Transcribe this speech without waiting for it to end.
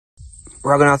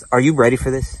Raghunath, are you ready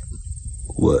for this?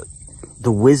 What?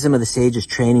 The Wisdom of the Sages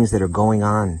trainings that are going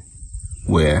on.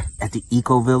 Where? At the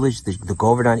Eco Village, the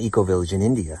Govardhan Eco Village in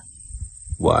India.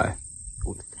 Why?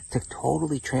 To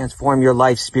totally transform your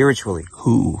life spiritually.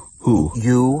 Who?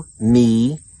 You,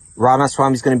 me, Raghunath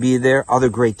Swami's going to be there. Other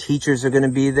great teachers are going to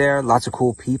be there. Lots of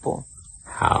cool people.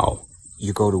 How?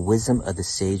 You go to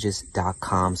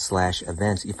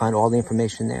wisdomofthesages.com/events. You find all the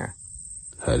information there.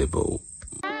 Haribo.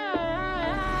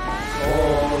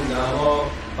 Om Namo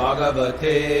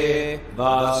Bhagavate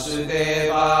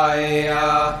Vasudevaya.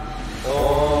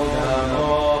 Om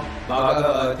Namo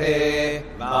Bhagavate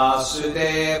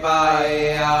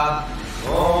Vasudevaya.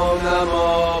 Om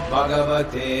Namo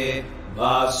Bhagavate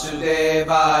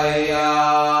Vasudevaya.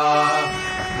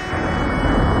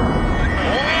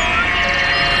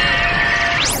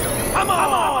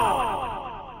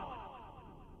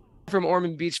 From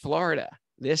Ormond Beach, Florida.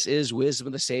 This is Wisdom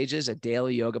of the Sages, a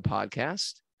daily yoga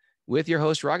podcast with your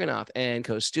host Raghunath and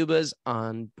Kostuba's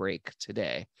on break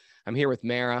today. I'm here with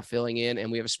Mara filling in,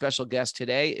 and we have a special guest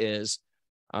today. Is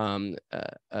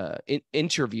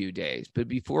interview days. But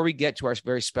before we get to our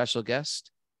very special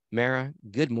guest, Mara,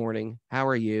 good morning. How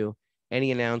are you?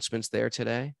 Any announcements there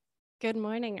today? Good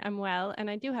morning. I'm well, and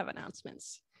I do have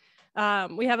announcements.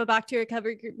 We have a Back to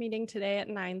Recovery group meeting today at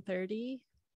 9:30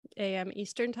 a.m.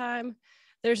 Eastern time.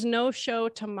 There's no show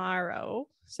tomorrow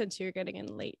since you're getting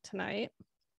in late tonight.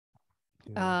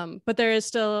 But there is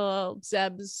still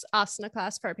Zeb's asana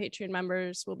class for our Patreon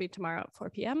members will be tomorrow at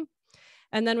 4 p.m.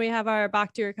 And then we have our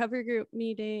Back to Recovery group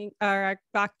meeting, our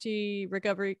Back to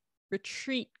Recovery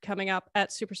retreat coming up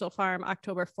at Super Soul Farm,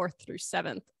 October 4th through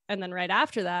 7th. And then right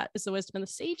after that is the Wisdom of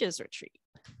the Sages retreat.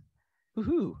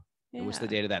 Woohoo. Yeah. And what's the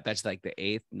date of that? That's like the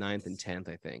 8th, 9th, and 10th,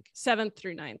 I think. 7th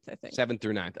through 9th, I think. 7th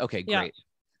through 9th. Okay, Yeah. great.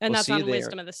 And We'll that's see you on there.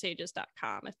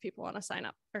 wisdomofthesages.com if people want to sign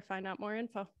up or find out more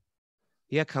info.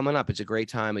 Yeah, coming up. It's a great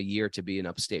time of year to be in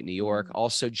upstate New York.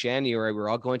 Also, January, we're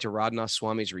all going to Radhanath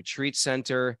Swami's Retreat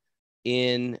Center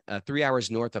in 3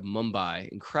 hours north of Mumbai.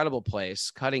 Incredible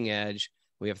place, cutting edge.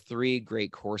 We have 3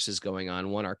 great courses going on.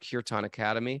 One, our Kirtan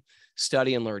Academy.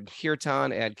 Study and learn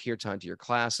Kirtan, add Kirtan to your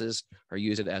classes, or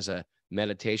use it as a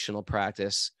meditational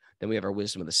practice. Then we have our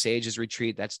Wisdom of the Sages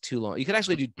retreat. That's too long. You could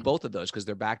actually do both of those because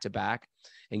they're back to back.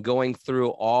 And going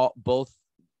through both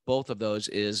of those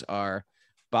is our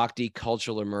Bhakti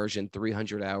Cultural Immersion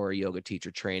 300-hour yoga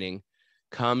teacher training.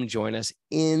 Come join us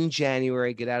in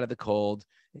January. Get out of the cold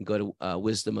and go to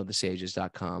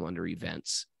wisdomofthesages.com under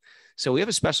events. So we have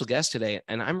a special guest today,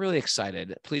 and I'm really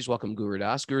excited. Please welcome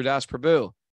Gurudas. Gurudas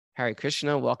Prabhu. Hare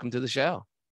Krishna, welcome to the show.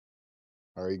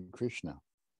 Hare Krishna.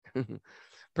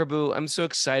 Prabhu, I'm so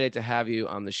excited to have you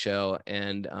on the show.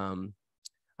 And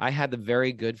I had the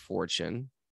very good fortune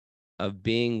of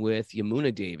being with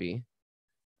Yamuna Devi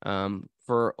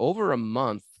for over a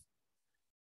month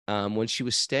when she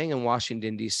was staying in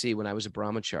Washington, D.C. when I was a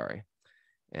brahmachari.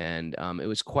 And it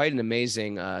was quite an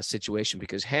amazing situation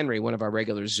because Henry, one of our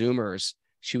regular Zoomers,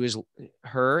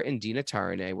 her and Dina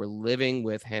Tarine were living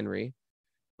with Henry.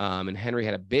 And Henry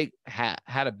had a big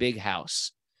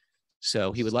house.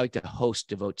 So he would like to host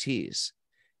devotees.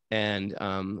 And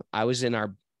I was in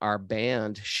our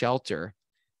band Shelter,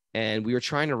 and we were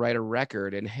trying to write a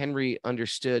record, and Henry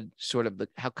understood sort of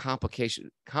how complicated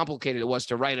it was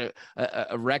to write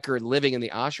a record living in the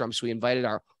ashram. So we invited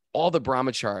all the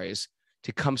brahmacharis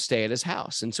to come stay at his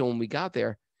house. And so when we got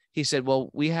there, he said,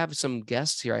 well, we have some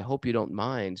guests here. I hope you don't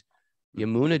mind.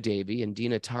 Yamuna Devi and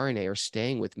Dina Tarine are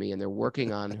staying with me, and they're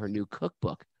working on her new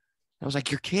cookbook. I was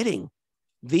like, you're kidding.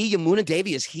 The Yamuna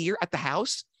Devi is here at the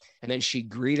house? And then she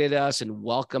greeted us and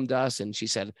welcomed us. And she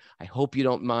said, I hope you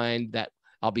don't mind that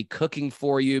I'll be cooking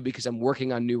for you because I'm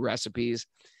working on new recipes.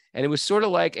 And it was sort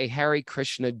of like a Hare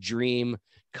Krishna dream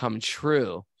come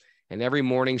true. And every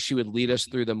morning she would lead us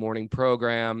through the morning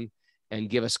program and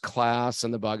give us class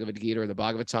on the Bhagavad Gita or the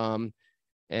Bhagavatam.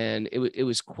 And it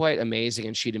was quite amazing.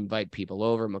 And she'd invite people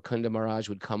over. Mukunda Maharaj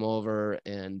would come over,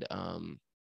 and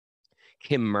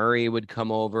Kim Murray would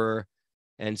come over.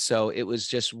 And so it was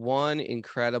just one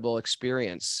incredible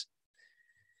experience.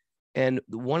 And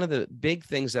one of the big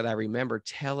things that I remember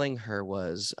telling her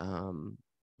was,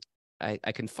 I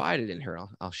confided in her,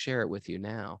 I'll share it with you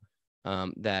now,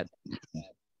 that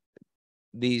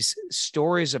these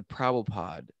stories of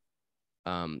Prabhupada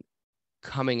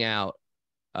coming out,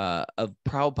 of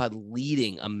Prabhupada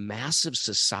leading a massive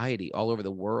society all over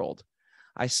the world,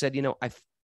 I said, I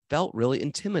felt really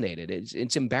intimidated.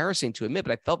 It's embarrassing to admit,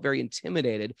 but I felt very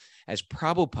intimidated as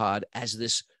Prabhupada as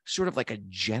this sort of like a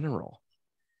general.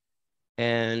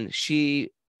 And she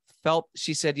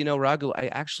said, Raghu, I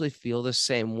actually feel the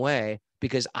same way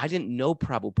because I didn't know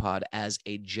Prabhupada as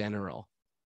a general.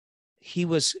 he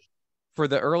was, for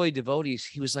the early devotees,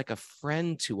 he was like a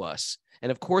friend to us.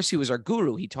 And of course, he was our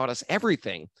guru. He taught us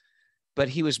everything, but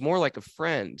he was more like a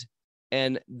friend.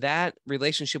 And that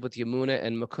relationship with Yamuna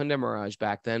and Mukunda Maharaj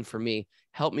back then, for me,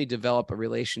 helped me develop a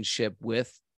relationship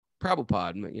with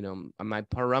Prabhupada, you know, my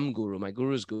Param Guru, my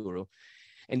Guru's Guru.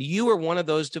 And you were one of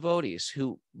those devotees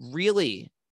who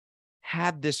really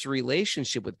had this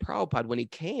relationship with Prabhupada when he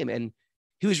came, and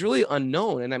he was really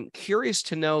unknown. And I'm curious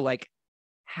to know, like,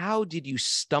 how did you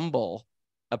stumble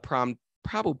upon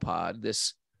Prabhupada,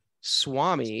 this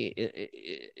Swami,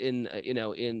 in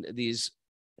these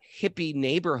hippie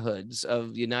neighborhoods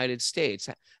of the United States?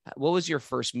 What was your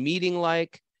first meeting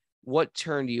like? What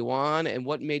turned you on, and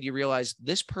what made you realize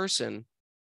this person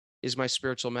is my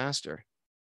spiritual master?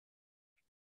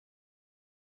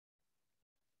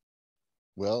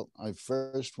 Well, I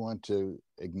first want to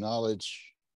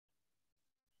acknowledge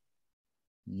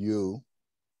you.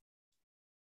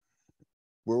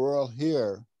 We're all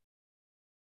here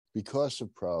because of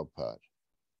Prabhupada.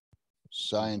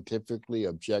 Scientifically,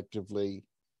 objectively,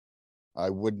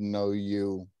 I wouldn't know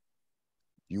you.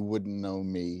 You wouldn't know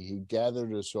me. He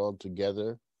gathered us all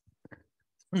together,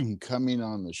 coming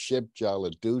on the ship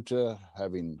Jaladuta,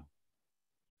 having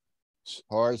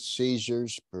heart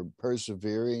seizures,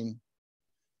 persevering,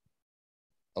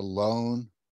 alone,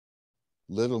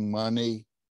 little money,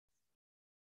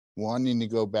 wanting to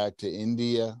go back to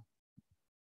India,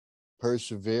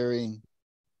 persevering.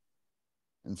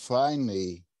 And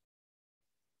finally,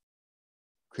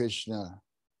 Krishna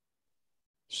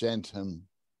sent him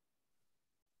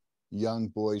young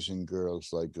boys and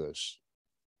girls like us.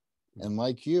 And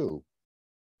like you,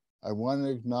 I want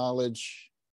to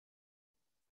acknowledge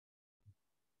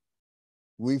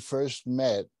we first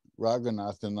met,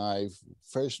 Raghunath and I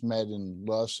first met in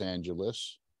Los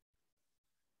Angeles.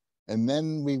 And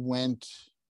then we went,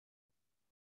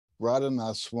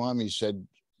 Radhanath Swami said,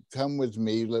 come with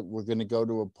me, we're going to go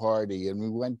to a party. And we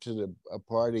went to a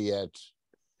party at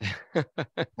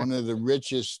one of the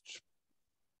richest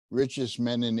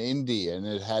men in India, and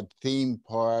it had theme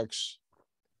parks.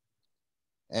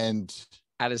 And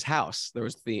at his house, there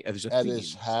was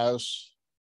his house,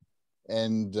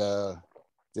 and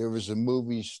there was a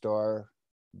movie star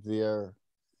there.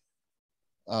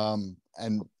 And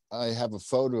I have a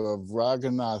photo of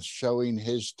Raghunath showing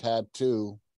his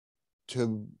tattoo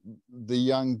to the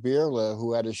young Birla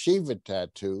who had a Shiva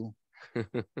tattoo.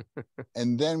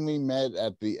 And then we met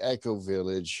at the Echo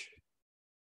Village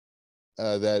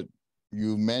that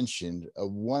you mentioned, a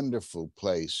wonderful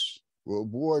place,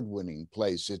 award-winning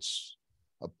place. It's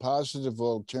a positive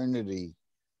alternative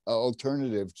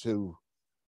to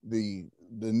the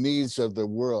needs of the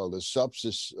world, a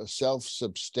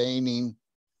self-sustaining,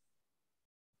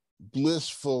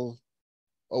 blissful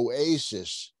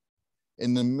oasis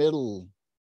in the middle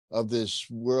of this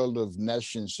world of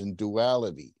nescience and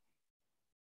duality.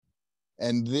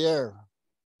 And there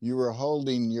you were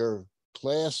holding your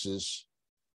classes,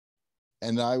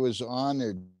 and I was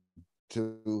honored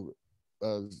to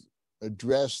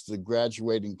address the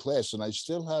graduating class. And I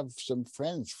still have some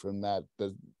friends from that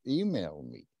email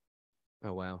me.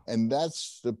 Oh, wow. And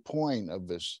that's the point of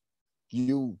this.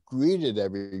 You greeted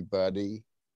everybody.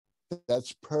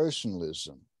 That's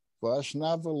personalism.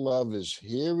 Vaishnava love is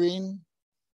hearing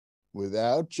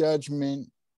without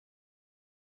judgment,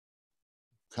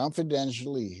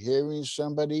 confidentially hearing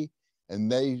somebody,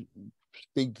 and they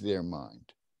speak their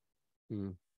mind.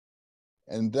 Mm.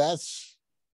 And that's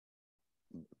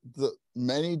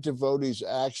many devotees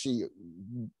actually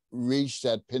reach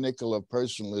that pinnacle of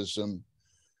personalism,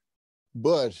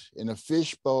 but in a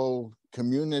fishbowl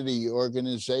community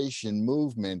organization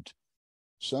movement,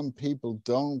 some people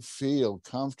don't feel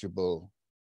comfortable.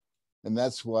 And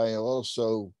that's why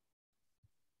also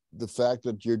the fact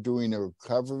that you're doing a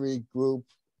recovery group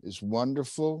is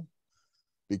wonderful,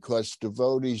 because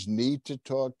devotees need to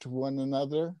talk to one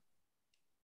another.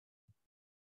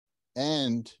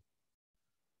 And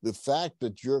the fact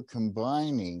that you're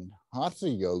combining Hatha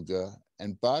Yoga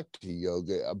and Bhakti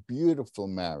Yoga, a beautiful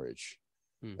marriage.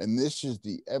 And this is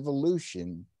the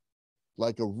evolution,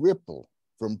 like a ripple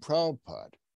from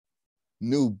Prabhupada.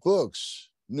 New books,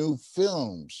 new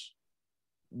films,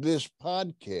 this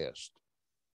podcast,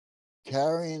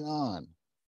 carrying on.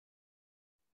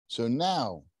 So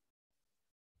now,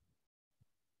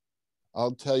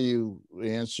 I'll tell you the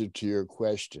answer to your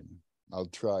question. I'll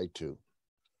try to.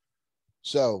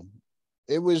 So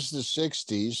it was the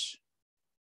 60s,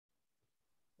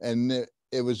 and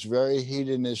it was very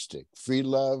hedonistic. Free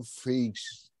love, free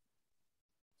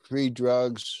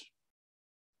drugs,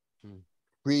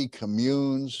 free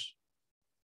communes.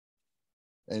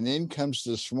 And in comes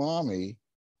the Swami.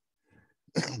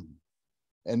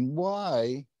 And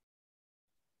why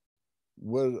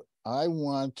would I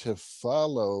want to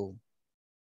follow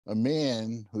a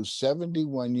man who's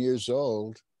 71 years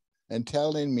old and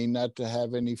telling me not to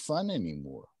have any fun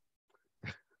anymore?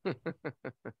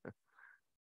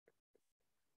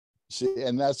 See,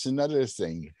 and that's another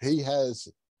thing. He has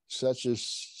such a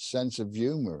sense of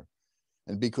humor.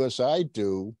 And because I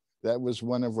do, that was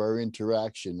one of our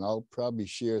interaction. I'll probably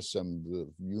share some of the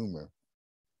humor.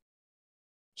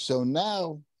 So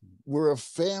now we're a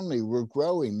family, we're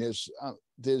growing. There's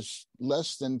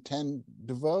less than 10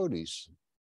 devotees.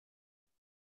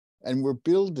 And we're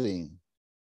building.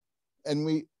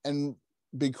 And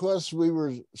because we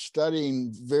were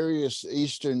studying various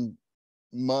Eastern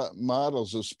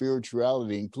models of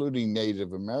spirituality, including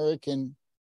Native American,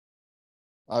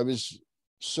 I was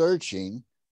searching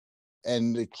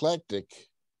and eclectic,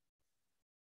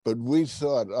 but we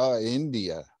thought,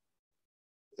 India.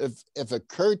 If a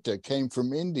Kirta came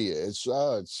from India, it's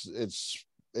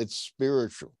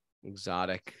spiritual,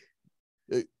 exotic.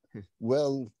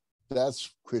 Well,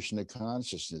 that's Krishna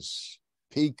consciousness.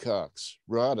 Peacocks,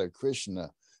 Radha,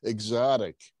 Krishna,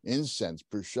 exotic, incense,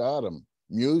 prasadam,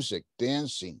 music,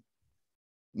 dancing,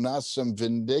 not some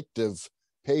vindictive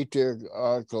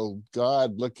patriarchal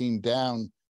God looking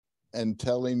down and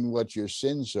telling what your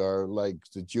sins are, like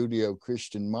the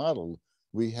Judeo-Christian model.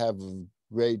 We have a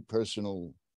great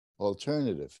personal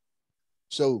alternative.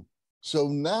 So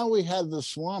now we have the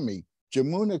Swami.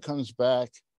 Jamuna comes back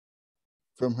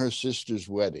from her sister's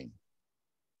wedding,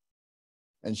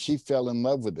 and she fell in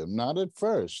love with him, not at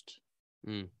first.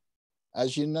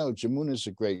 As you know, Jamuna's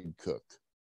a great cook.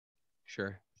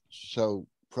 Sure. So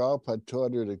Prabhupada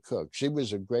taught her to cook. She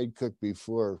was a great cook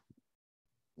before,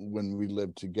 when we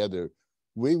lived together.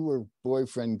 We were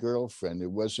boyfriend, girlfriend.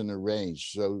 It wasn't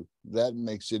arranged. So that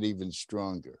makes it even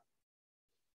stronger.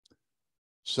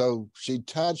 So she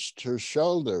touched her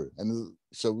shoulder. And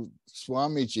so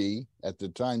Swamiji at the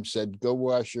time said, go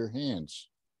wash your hands.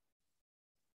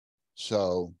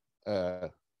 So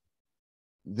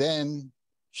then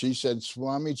she said,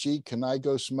 Swamiji, can I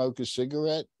go smoke a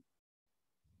cigarette?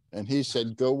 And he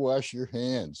said, go wash your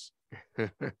hands.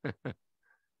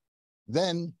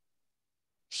 Then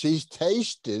she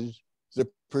tasted the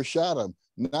prasadam.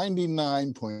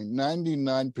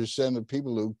 99.99% of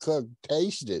people who cook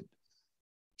taste it.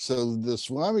 So the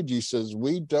Swamiji says,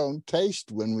 we don't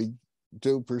taste when we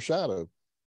do prasadam.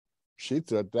 She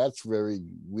thought that's very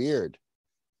weird.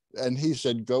 And he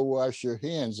said, go wash your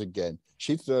hands again.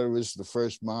 She thought it was the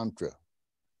first mantra.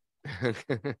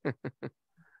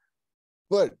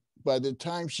 But by the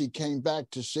time she came back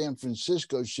to San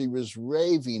Francisco, she was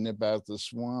raving about the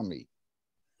Swami.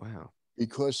 Wow.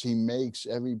 Because he makes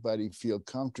everybody feel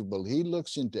comfortable. He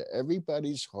looks into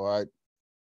everybody's heart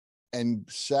and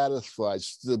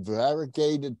satisfies the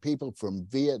variegated people, from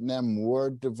Vietnam War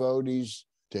devotees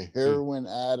to heroin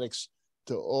addicts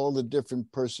to all the different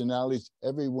personalities.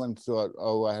 Everyone thought,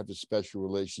 oh, I have a special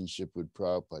relationship with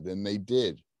Prabhupada, and they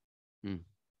did.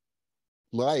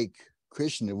 Like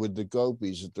Krishna with the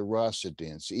gopis at the Rasa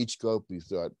dance. Each gopi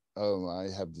thought, oh, I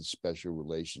have this special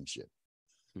relationship.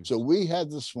 So we had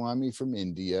the Swami from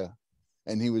India,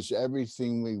 and he was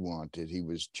everything we wanted. He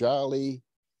was jolly,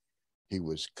 he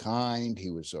was kind,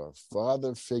 he was our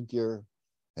father figure,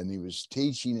 and he was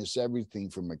teaching us everything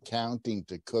from accounting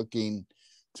to cooking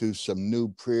to some new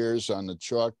prayers on the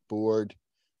chalkboard.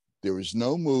 There was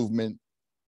no movement,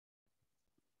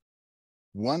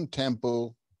 one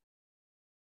temple,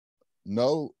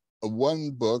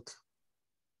 one book,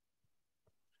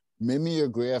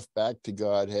 mimeographed back to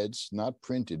Godheads, not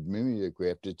printed,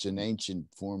 mimeographed. It's an ancient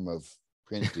form of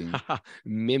printing.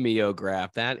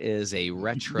 Mimeograph. That is a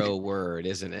retro word,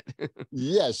 isn't it?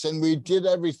 Yes, and we did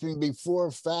everything before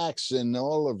fax and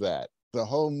all of that. The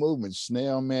whole movement,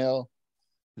 snail mail.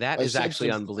 That is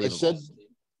actually unbelievable.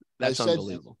 That's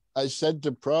unbelievable. I said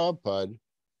to Prabhupada,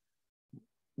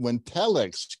 when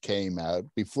telex came out,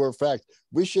 before fax,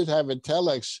 we should have a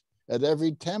telex at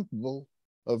every temple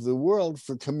of the world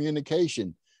for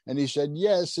communication. And he said,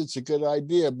 yes, it's a good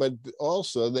idea, but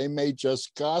also they may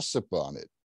just gossip on it.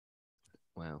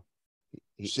 Wow.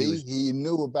 He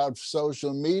knew about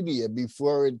social media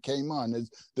before it came on.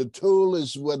 The tool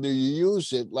is whether you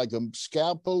use it like a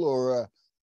scalpel or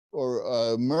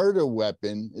a murder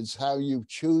weapon. It's how you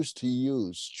choose to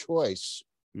use, choice.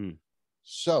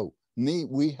 So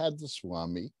we had the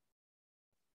Swami,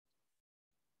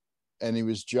 and he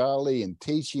was jolly and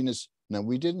teaching us. Now,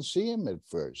 we didn't see him at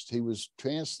first. He was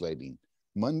translating.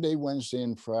 Monday, Wednesday,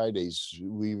 and Fridays,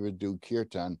 we would do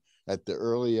kirtan at the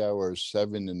early hours,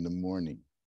 7 in the morning.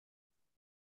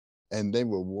 And they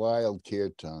were wild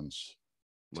kirtans,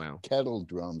 Wow. kettle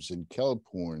drums and kelp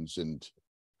horns. And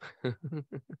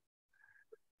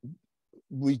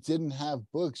we didn't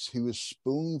have books. He was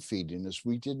spoon feeding us.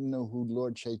 We didn't know who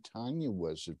Lord Chaitanya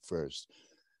was at first.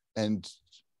 And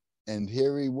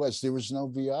here he was. There was no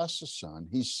Vyasasan.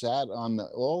 He sat on the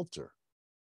altar.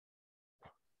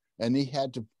 And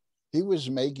he was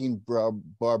making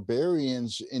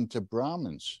barbarians into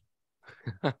Brahmins.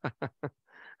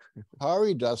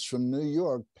 Haridas from New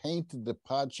York painted the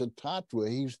Panchatattva.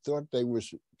 He thought they were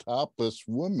topless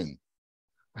women.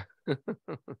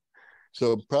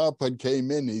 So Prabhupada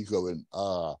came in, he's going,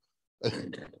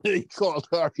 he called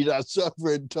Haridas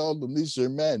over and told him, these are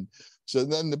men. So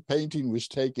then the painting was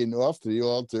taken off the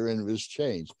altar and was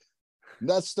changed. And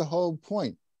that's the whole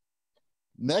point.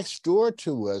 Next door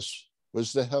to us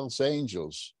was the Hells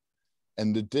Angels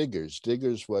and the Diggers.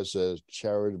 Diggers was a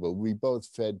charitable, we both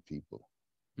fed people.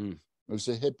 It was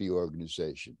a hippie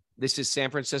organization. This is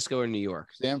San Francisco or New York?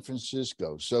 San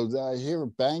Francisco. So I hear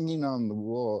banging on the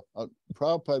wall.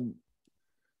 Prabhupada,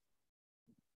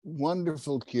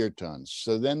 wonderful kirtans.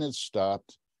 So then it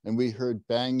stopped and we heard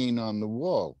banging on the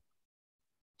wall.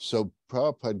 So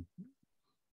Prabhupada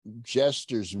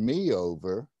gestures me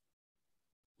over.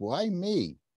 Why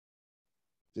me?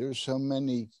 There's so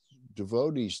many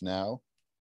devotees now.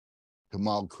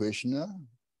 Kamal Krishna,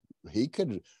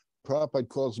 Prabhupada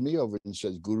calls me over and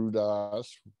says, Gurudas,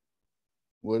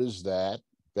 what is that?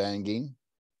 Banging.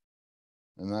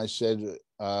 And I said,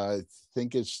 I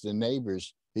think it's the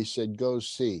neighbors. He said, go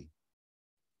see.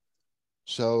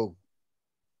 So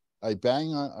I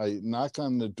knock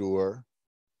on the door.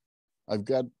 I've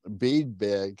got a bead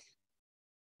bag.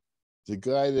 The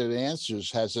guy that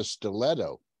answers has a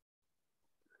stiletto.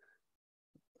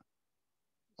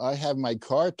 I have my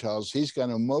car towels. He's got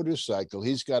a motorcycle.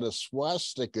 He's got a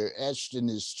swastika etched in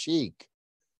his cheek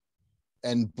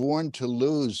and Born to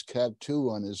Lose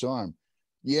tattoo on his arm.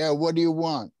 Yeah, what do you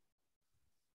want?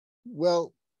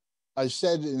 Well, I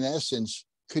said in essence,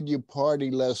 could you party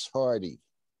less hardy?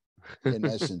 In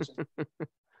essence.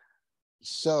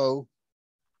 So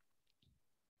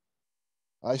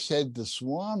I said, the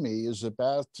Swami is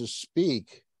about to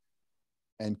speak,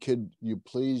 and could you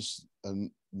please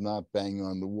not bang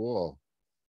on the wall?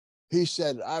 He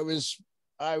said, I was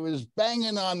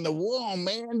banging on the wall,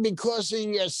 man, because of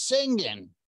your singing.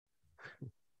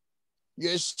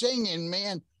 You're singing,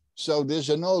 man. So there's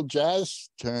an old jazz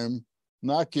term,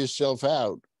 knock yourself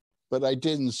out, but I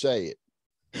didn't say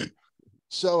it.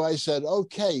 So I said,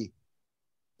 okay,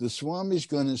 the Swami's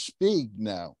going to speak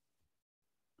now.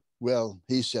 Well,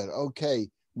 he said, okay,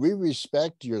 we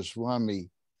respect your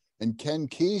Swami. And Ken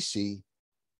Kesey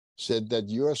said that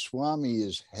your Swami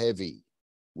is heavy,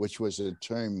 which was a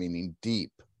term meaning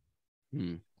deep.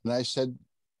 And I said,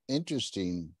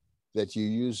 interesting that you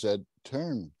use that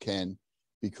term, Ken,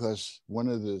 because one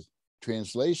of the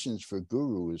translations for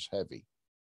guru is heavy.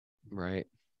 Right.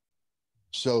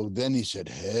 So then he said,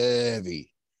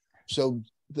 heavy. So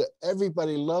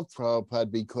everybody loved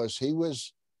Prabhupada because he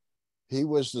was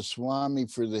the Swami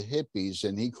for the hippies,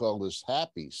 and he called us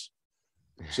happies.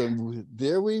 So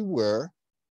there we were,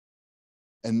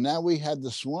 and now we had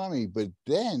the Swami, but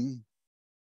then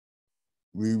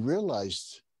we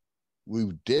realized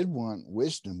we did want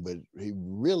wisdom, but he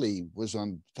really was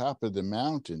on top of the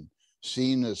mountain,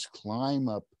 seeing us climb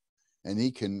up, and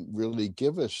he can really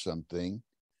give us something.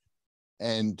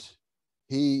 And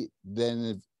he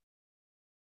then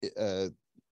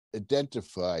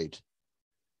identified,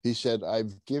 he said,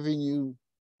 I've given you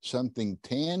something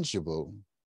tangible,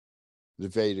 the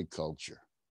Vedic culture.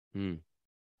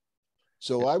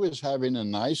 So I was having a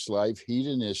nice life,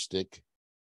 hedonistic,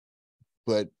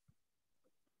 but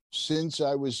since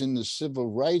I was in the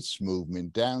civil rights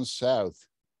movement down south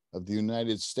of the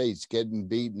United States, getting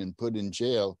beaten and put in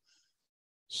jail,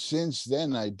 since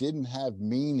then I didn't have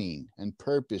meaning and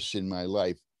purpose in my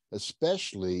life,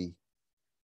 especially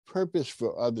purpose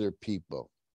for other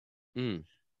people.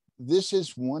 This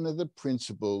is one of the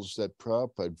principles that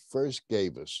Prabhupada first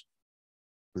gave us.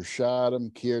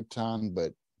 Prashadam, Kirtan,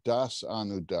 but das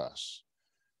anudas.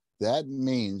 That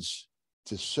means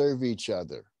to serve each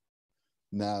other.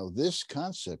 Now, this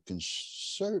concept can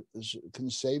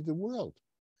save the world.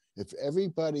 If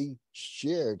everybody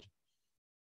shared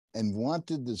and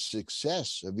wanted the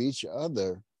success of each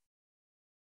other,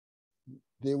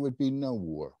 there would be no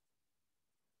war.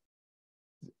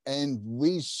 And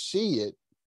we see it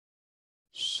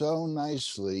so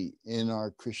nicely in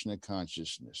our Krishna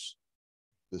consciousness.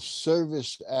 The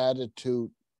service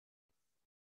attitude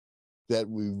that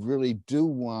we really do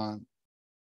want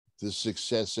the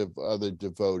success of other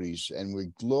devotees, and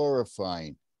we're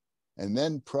glorifying And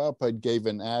then Prabhupada gave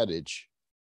an adage: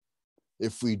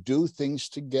 if we do things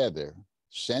together,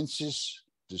 sensus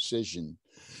decision,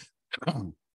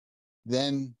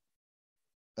 then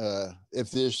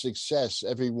if there's success,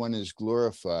 everyone is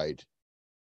glorified.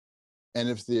 And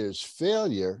if there's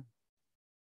failure,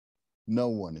 no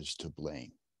one is to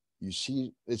blame. You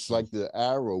see, it's like the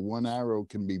arrow. One arrow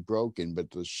can be broken, but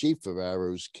the sheaf of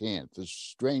arrows can't. The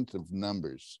strength of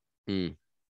numbers. Mm.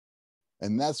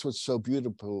 And that's what's so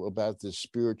beautiful about this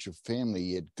spiritual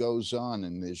family. It goes on,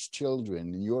 and there's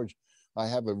children. And I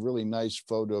have a really nice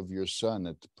photo of your son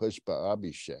at the Pushpa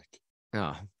Abhishek.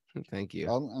 Oh, thank you.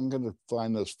 I'm going to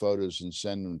find those photos and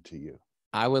send them to you.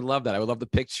 I would love that. I would love the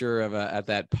picture of at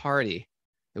that party.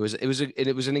 It was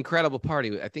an incredible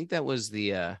party. I think that was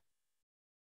it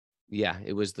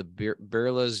was the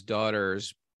Birla's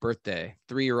daughter's birthday,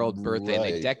 3-year-old birthday.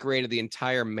 Right. They decorated the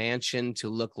entire mansion to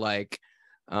look like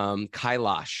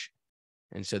Kailash.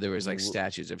 And so there was like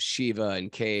statues of Shiva and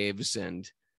caves,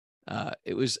 and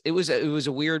it was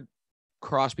a weird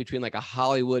cross between like a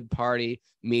Hollywood party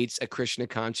meets a Krishna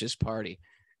conscious party.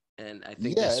 And I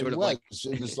think that's sort of like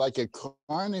it was like a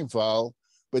carnival,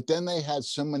 but then they had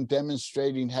someone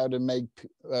demonstrating how to make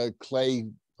clay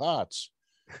pots.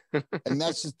 And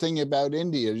that's the thing about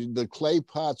India. The clay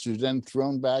pots are then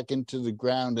thrown back into the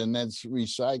ground and that's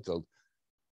recycled.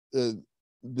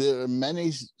 There are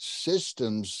many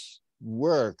systems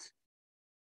work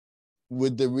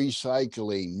with the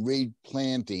recycling,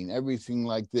 replanting, everything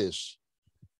like this.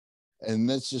 And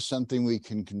this is something we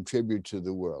can contribute to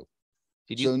the world.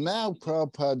 So now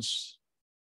Prabhupada's,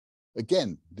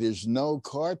 again, there's no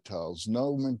kartals,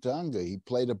 no mridanga. He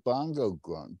played a bongo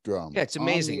drum. Yeah, it's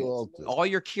amazing. All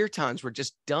your kirtans were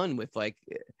just done with like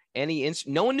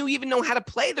no one even know how to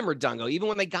play the mridanga, even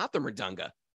when they got the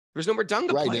mridanga. There's no mridanga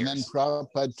players. And then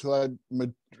Prabhupada taught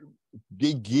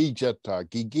Gigijata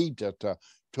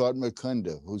taught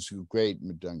Mukunda, who's a great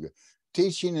mridanga,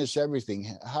 teaching us everything,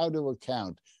 how to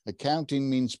account. Accounting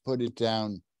means put it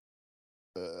down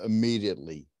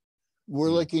immediately.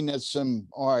 We're looking at some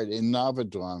art in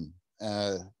Navadram.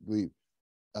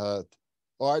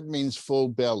 Art means full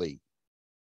belly.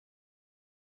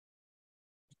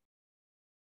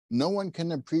 No one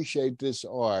can appreciate this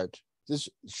art, this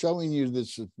showing you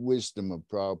this wisdom of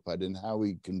Prabhupada and how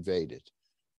he conveyed it.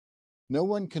 No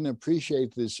one can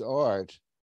appreciate this art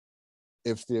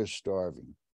if they're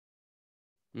starving.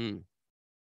 Mm.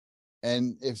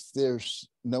 And if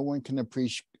no one can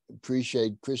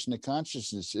appreciate Krishna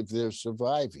consciousness if they're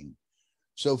surviving.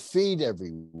 So feed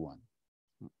everyone.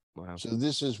 Wow. So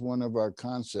this is one of our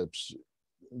concepts,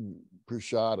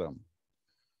 prasadam.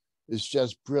 It's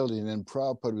just brilliant. And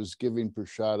Prabhupada was giving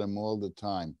prasadam all the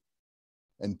time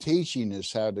and teaching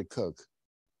us how to cook.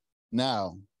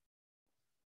 Now,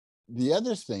 the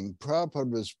other thing,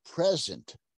 Prabhupada was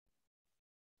present.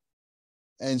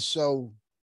 And so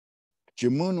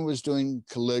Jamuna was doing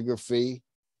calligraphy.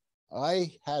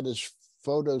 I had a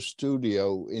photo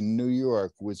studio in New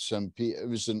York with some people. It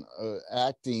was an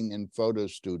acting and photo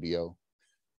studio.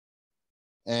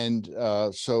 And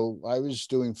so I was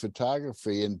doing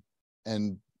photography,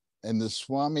 and the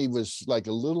Swami was like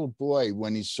a little boy.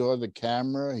 When he saw the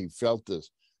camera, he felt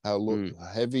how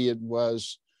heavy it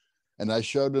was. And I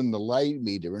showed him the light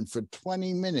meter. And for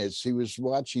 20 minutes, he was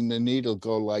watching the needle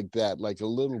go like that, like a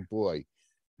little boy.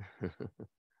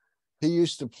 He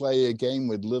used to play a game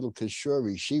with little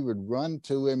Kishori. She would run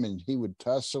to him and he would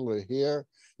tussle her hair,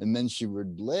 and then she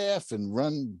would laugh and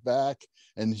run back,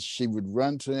 and she would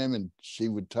run to him and she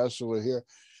would tussle her hair.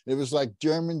 It was like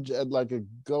like a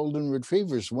golden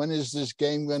retrievers. When is this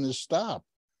game going to stop?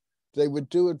 They would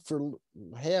do it for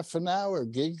half an hour,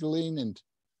 giggling, and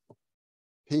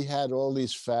he had all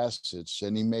these facets,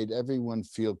 and he made everyone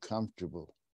feel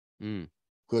comfortable.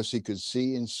 Because he could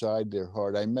see inside their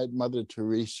heart. I met Mother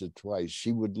Teresa twice.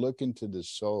 She would look into the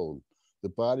soul. The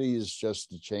body is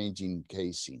just a changing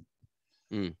casing.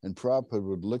 And Prabhupada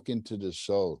would look into the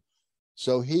soul.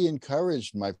 So he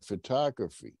encouraged my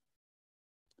photography.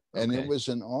 And it was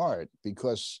an art,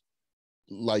 because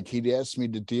like he'd ask me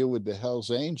to deal with the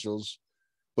Hell's Angels,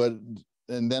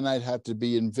 and then I'd have to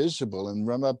be invisible and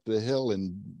run up the hill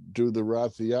and do the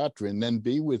Rath Yatra and then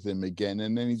be with him again.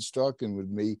 And then he's talking with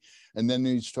me, and then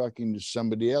he's talking to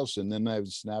somebody else, and then I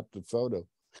would snap the photo.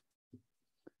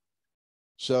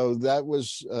 So that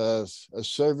was a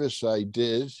service I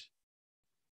did.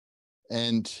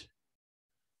 And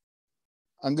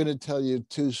I'm going to tell you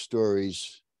 2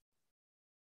 stories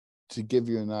to give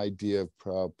you an idea of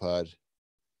Prabhupada.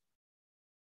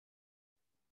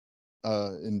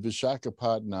 In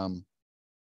Visakhapatnam,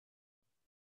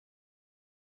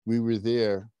 we were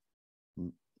there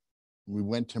we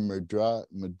went to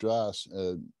Madras.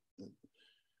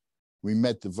 We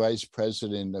met the Vice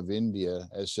President of India,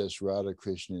 S.S.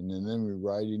 Radhakrishnan, and then we're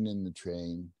riding in the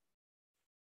train.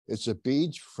 It's a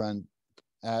beachfront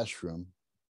ashram.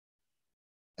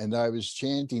 And I was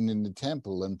chanting in the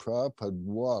temple, and Prabhupada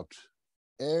walked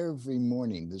every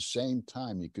morning, the same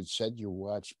time. You could set your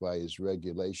watch by his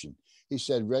regulation. He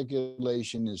said,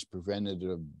 regulation is preventative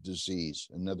of disease,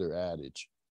 another adage.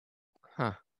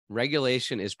 Huh.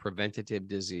 Regulation is preventative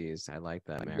disease. I like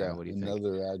that, Mary. Yeah, What do you think?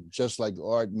 another adage. Just like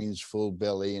art means full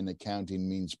belly and accounting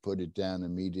means put it down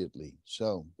immediately.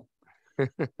 So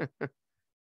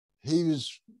he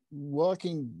was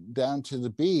walking down to the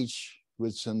beach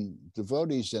with some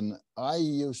devotees, and I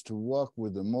used to walk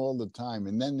with them all the time.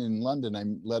 And then in London, I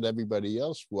let everybody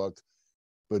else walk.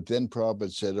 But then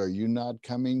Prabhupada said, "Are you not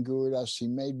coming, Gurudas?"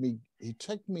 He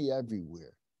took me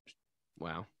everywhere.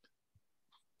 Wow.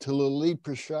 To Lali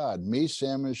Prasad, me,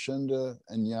 Samashunda,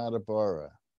 and Yadabara.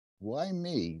 Why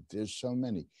me? There's so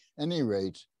many. Any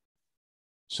rate,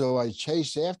 so I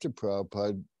chased after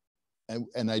Prabhupada,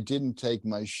 and I didn't take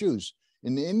my shoes.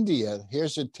 In India,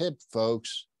 here's a tip,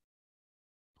 folks.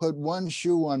 Put one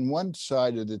shoe on one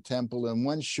side of the temple and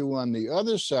one shoe on the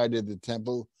other side of the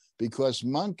temple, because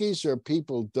monkeys or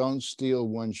people don't steal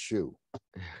one shoe.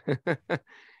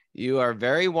 You are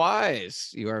very wise.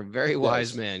 You are a very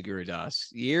wise Yes. man,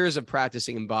 Gurudas. Years of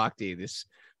practicing in bhakti, this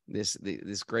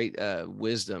great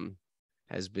wisdom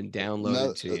has been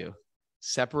downloaded to you.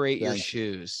 Separate your Thank you.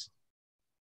 shoes.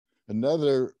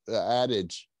 Another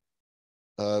adage,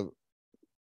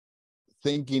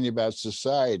 thinking about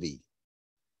society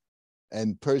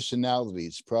and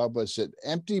personalities. Prabhupada said,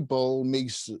 empty bowl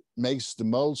makes the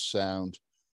most sound,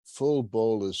 full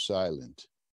bowl is silent.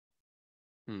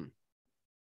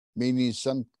 Meaning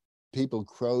some people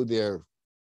crow their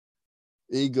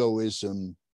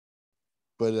egoism,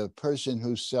 but a person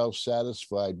who's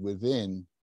self-satisfied within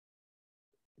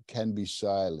can be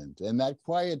silent. And that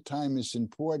quiet time is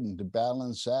important to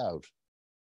balance out.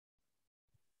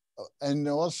 And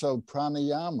also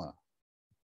pranayama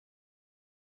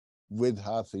with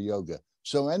hatha yoga.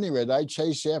 So anyway, I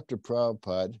chase after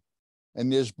Prabhupada,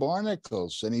 and there's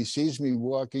barnacles, and he sees me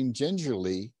walking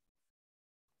gingerly,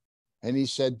 and he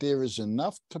said, there is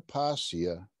enough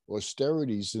tapasya,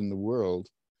 austerities in the world,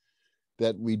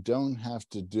 that we don't have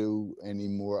to do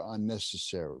anymore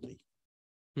unnecessarily.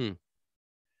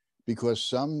 Because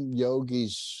some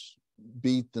yogis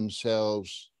beat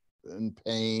themselves in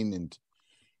pain and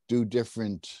do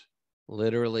different...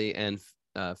 Literally and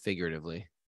figuratively.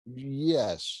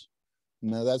 Yes.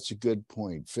 No, that's a good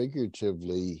point.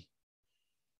 Figuratively,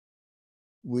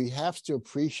 we have to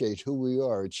appreciate who we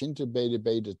are. Chinta Beta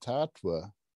Beta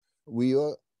Tattva. We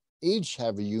each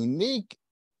have a unique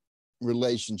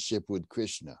relationship with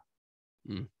Krishna.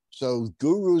 So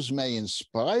gurus may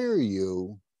inspire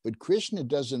you, but Krishna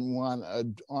doesn't want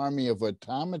an army of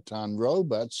automaton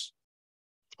robots,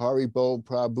 Haribol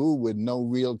Prabhu, with no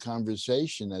real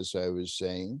conversation, as I was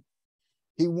saying.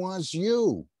 He wants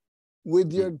you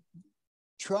with your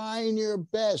trying your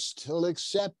best. He'll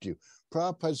accept you.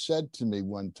 Prabhupada said to me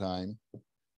one time,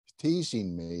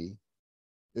 teasing me,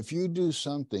 if you do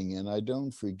something and I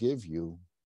don't forgive you,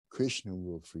 Krishna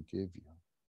will forgive you.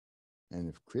 And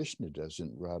if Krishna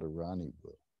doesn't, Radharani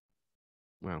will.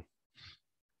 Wow.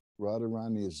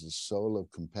 Radharani is the soul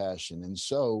of compassion. And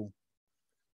so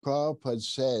Prabhupada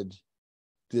said,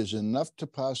 there's enough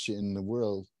tapasya in the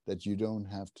world that you don't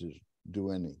have to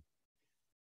do any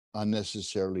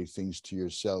unnecessarily things to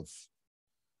yourself.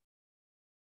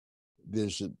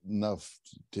 There's enough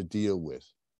to deal with.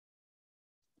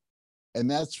 And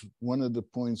that's one of the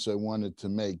points I wanted to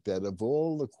make, that of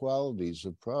all the qualities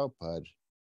of Prabhupada,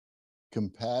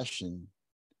 compassion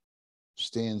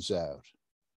stands out.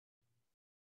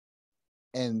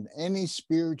 And any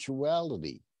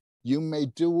spirituality, you may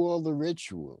do all the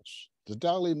rituals. The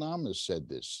Dalai Lama said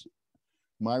this,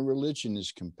 my religion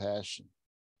is compassion.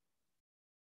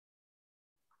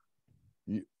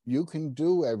 You can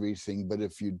do everything, but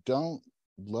if you don't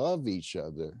love each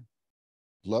other,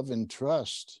 love and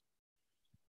trust,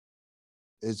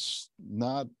 it's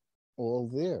not all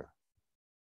there.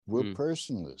 We're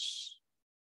personalists.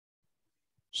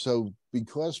 So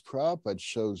because Prabhupada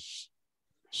shows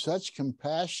such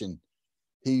compassion,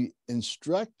 he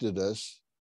instructed us,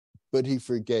 but he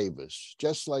forgave us.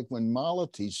 Just like when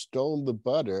Malati stole the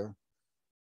butter,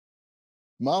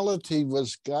 Malati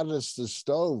got us the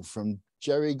stove from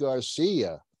Jerry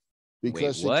Garcia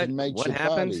because Wait, it could make chapati.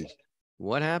 Happened?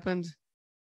 What happened?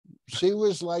 She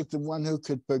was like the one who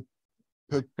could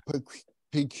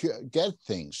get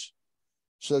things.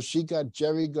 So she got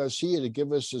Jerry Garcia to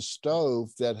give us a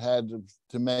stove that had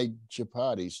to make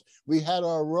chapatis. We had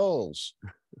our rolls.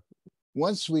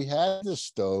 Once we had the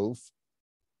stove,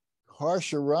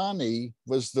 Harsharani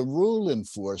was the rule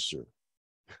enforcer.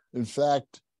 In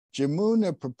fact,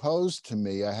 Jamuna proposed to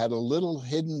me. I had a little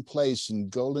hidden place in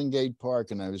Golden Gate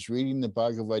Park, and I was reading the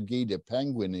Bhagavad Gita,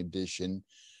 Penguin edition.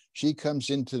 She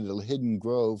comes into the hidden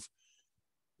grove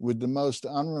with the most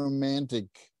unromantic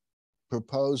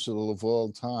proposal of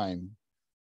all time.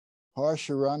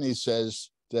 Harsharani says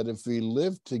that if we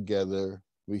live together,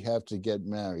 we have to get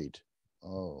married.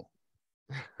 Oh.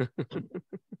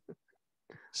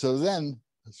 So then,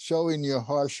 showing your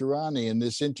Harsharani and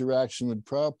this interaction with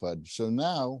Prabhupada. So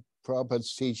now,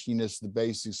 Prabhupada's teaching us the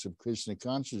basics of Krishna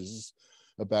consciousness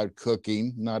about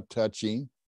cooking, not touching.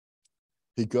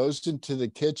 He goes into the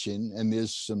kitchen and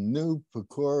there's some new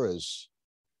pakoras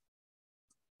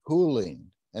cooling,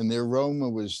 and the aroma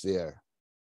was there.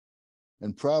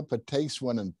 And Prabhupada takes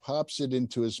one and pops it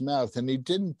into his mouth, and he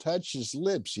didn't touch his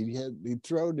lips. He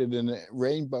thrown it in a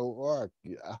rainbow arc.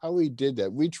 How he did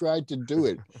that? We tried to do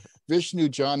it. Vishnu,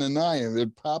 John, and I, and it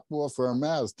would pop off our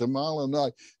mouths. Tamal and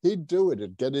I, he'd do it.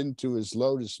 It'd get into his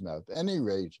lotus mouth. At any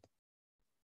rate,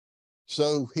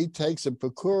 so he takes a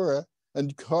pakora,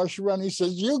 and Harsharani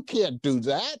says, "You can't do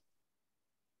that."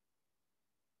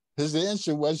 His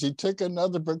answer was he took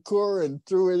another pakora and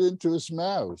threw it into his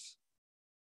mouth.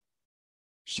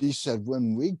 She said,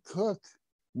 when we cook,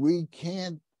 we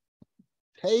can't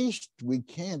taste, we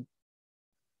can't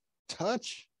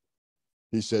touch.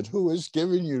 He said, who has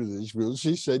given you these rules?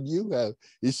 She said, you have.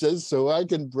 He says, so I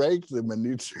can break them, and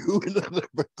he threw another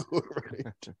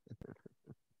pakora.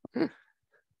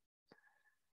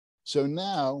 So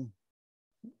now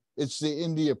it's the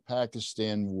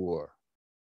India-Pakistan war.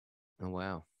 Oh,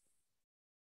 wow.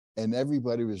 And we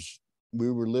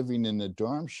were living in a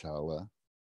dharamshala,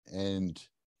 and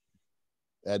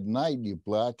at night you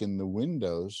blacken the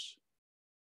windows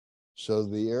so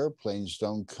the airplanes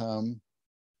don't come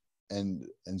and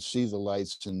see the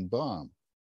lights and bomb.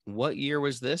 What year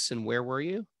was this, and where were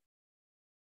you?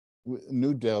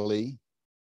 New Delhi,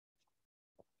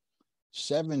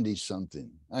 70-something.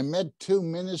 I met two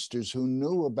ministers who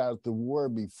knew about the war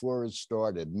before it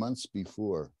started, months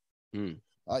before.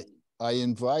 I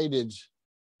invited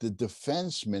the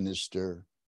defense minister.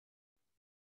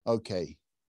 Okay,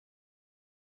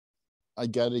 I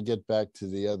got to get back to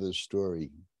the other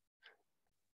story,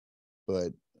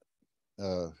 but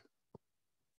I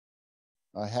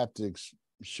have to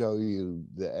show you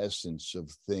the essence of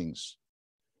things.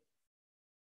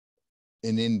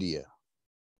 In India,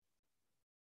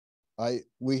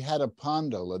 we had a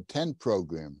pandal, a tent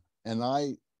program, and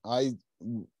I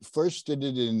first did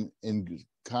it in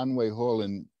Conway Hall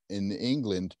in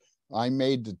England. I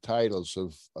made the titles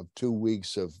of 2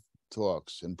 weeks of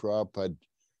talks, and Prabhupada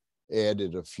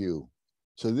added a few.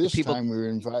 So this time we were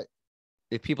invited.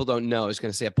 If people don't know, I was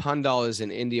going to say a pandal is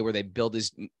in India where they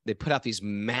put out these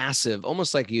massive,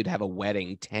 almost like you'd have a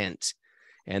wedding tent,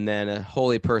 and then a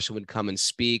holy person would come and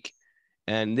speak.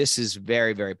 And this is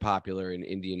very, very popular in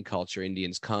Indian culture.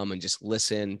 Indians come and just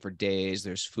listen for days.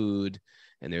 There's food,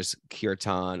 and there's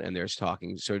kirtan, and there's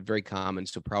talking. So it's very common.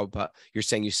 So Prabhupada, you're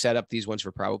saying you set up these ones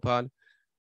for Prabhupada?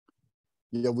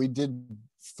 Yeah, we did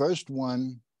first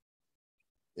one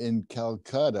in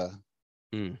Calcutta.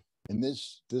 And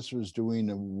this was during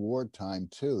a wartime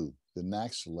too, the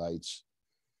Naxalites.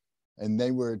 And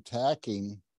they were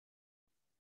attacking.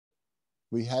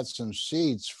 We had some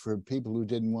seats for people who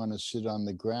didn't want to sit on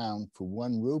the ground for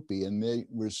 1 rupee. And they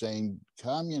were saying,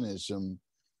 communism,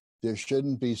 there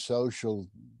shouldn't be social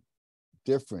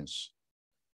difference.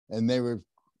 And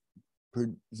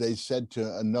they said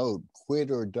to a note,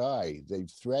 quit or die. They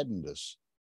threatened us.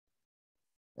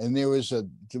 And there was a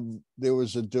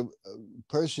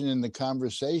person in the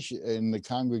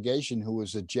congregation who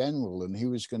was a general, and he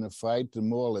was going to fight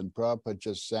them all. And Prabhupada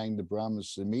just sang the Brahma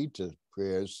Samhita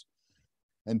prayers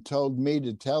and told me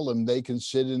to tell them they can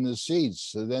sit in the seats.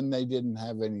 So then they didn't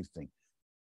have anything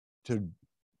to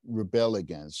rebel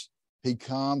against. He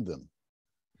calmed them.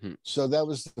 So that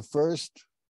was the first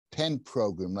tent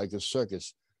program, like a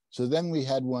circus. So then we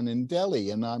had one in Delhi,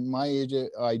 and my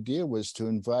idea was to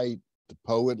invite the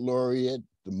poet laureate,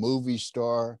 the movie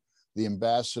star, the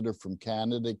ambassador from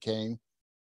Canada came.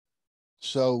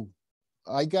 So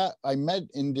I met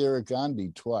Indira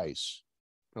Gandhi twice.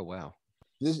 Oh, wow.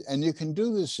 And you can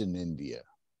do this in India.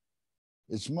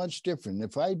 It's much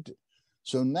different.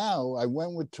 So now I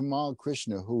went with Tamal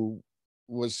Krishna, who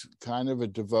was kind of a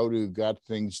devotee who got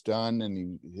things done,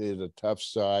 and he had a tough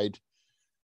side.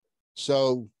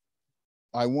 So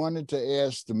I wanted to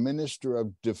ask the Minister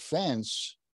of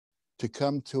Defense to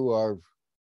come to our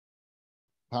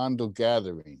Pandal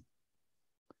gathering.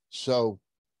 So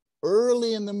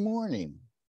early in the morning,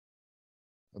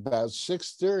 about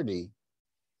 6:30,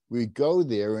 we go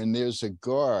there and there's a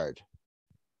guard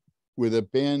with a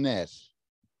bayonet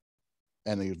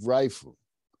and a rifle.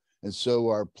 And so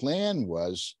our plan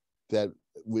was that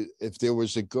if there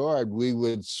was a guard, we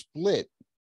would split.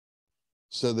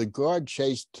 So the guard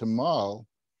chased Tamal,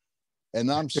 and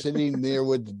I'm sitting there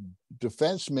with the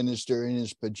defense minister in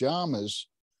his pajamas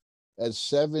at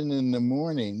 7 in the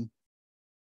morning.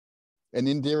 And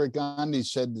Indira Gandhi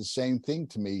said the same thing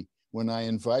to me when I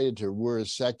invited her. We're a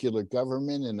secular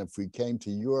government, and if we came to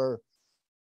your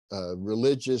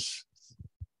religious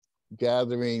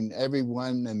gathering,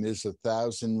 everyone, and there's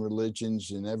 1,000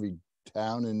 religions in every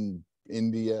town in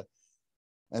India,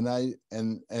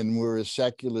 and we're a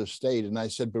secular state. And I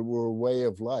said, but we're a way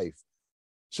of life.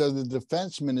 So the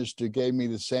defense minister gave me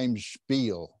the same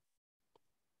spiel,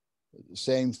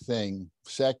 same thing,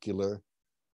 secular,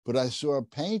 but I saw a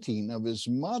painting of his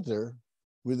mother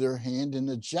with her hand in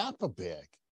a japa bag.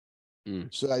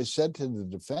 So I said to the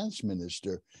defense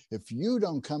minister, if you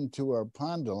don't come to our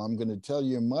pandal, I'm going to tell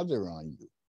your mother on you.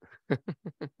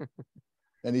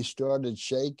 And he started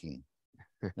shaking.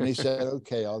 And he said,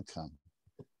 okay, I'll come.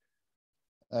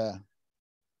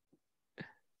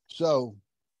 So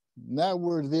now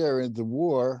we're there in the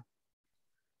war,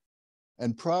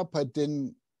 and Prabhupada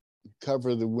didn't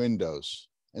cover the windows.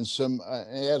 And some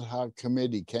ad hoc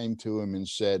committee came to him and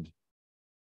said,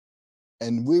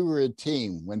 and we were a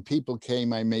team. When people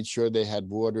came, I made sure they had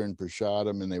water and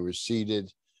prasadam and they were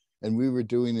seated. And we were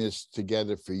doing this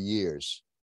together for years,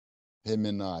 him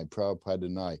and I, Prabhupada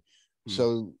and I.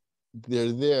 So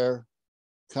they're there,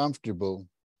 comfortable.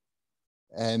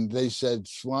 And they said,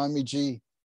 Swamiji,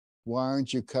 why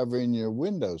aren't you covering your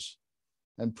windows?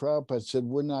 And Prabhupada said,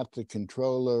 we're not the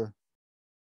controller.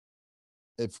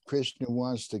 If Krishna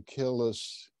wants to kill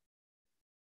us,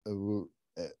 that'll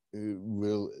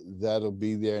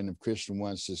be there. And if Krishna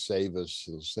wants to save us,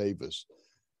 he'll save us.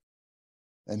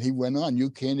 And he went on, you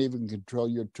can't even control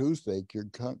your toothache, your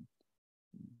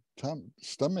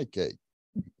stomach ache.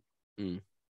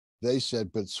 They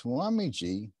said, but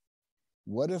Swamiji,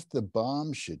 what if the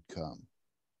bomb should come?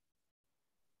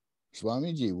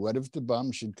 Swamiji, what if the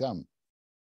bomb should come?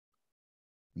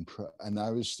 And I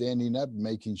was standing up,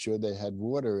 making sure they had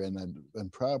water. And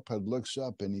Prabhupada looks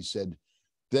up and he said,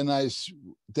 then I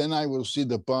will see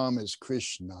the bomb as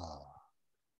Krishna.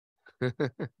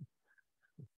 The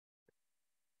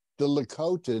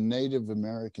Lakota Native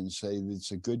Americans say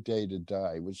it's a good day to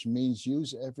die, which means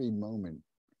use every moment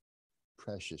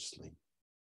preciously.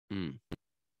 And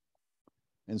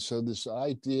so this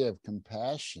idea of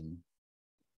compassion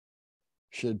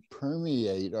should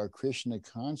permeate our Krishna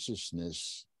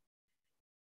consciousness,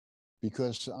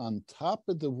 because on top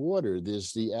of the water,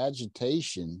 there's the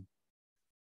agitation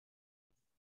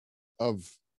of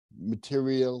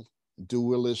material,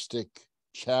 dualistic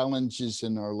challenges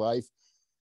in our life.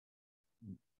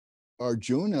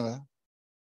 Arjuna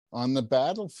on the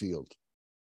battlefield.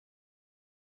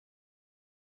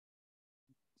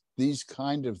 These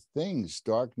kind of things,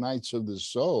 dark nights of the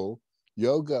soul,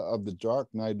 Yoga of the Dark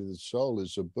Night of the Soul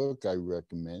is a book I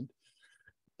recommend.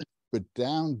 But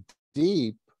down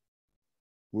deep,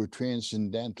 we're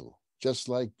transcendental. Just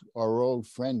like our old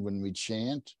friend when we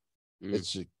chant,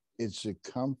 it's a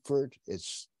comfort,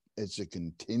 it's a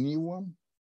continuum,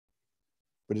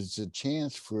 but it's a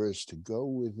chance for us to go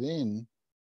within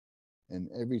and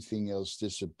everything else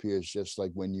disappears, just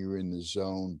like when you're in the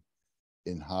zone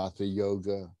in Hatha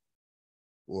Yoga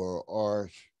or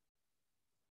art.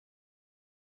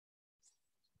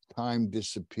 Time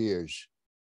disappears.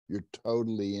 You're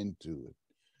totally into it.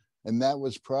 And that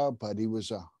was Prabhupada. He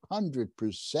was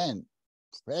 100%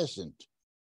 present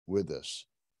with us.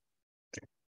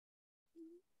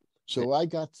 So I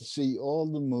got to see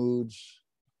all the moods,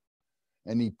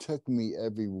 and he took me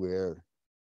everywhere.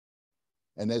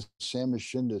 And as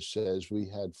Samashunda says, we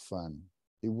had fun.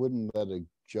 He wouldn't let a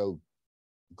joke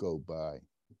go by.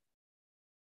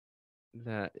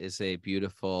 That is a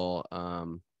beautiful,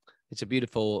 it's a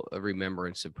beautiful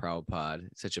remembrance of Prabhupada.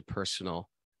 It's such a personal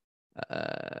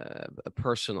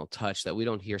touch that we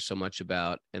don't hear so much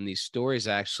about. And these stories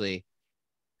actually,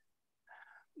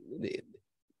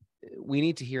 we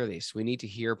need to hear these. We need to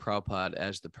hear Prabhupada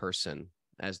as the person,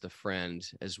 as the friend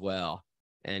as well.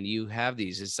 And you have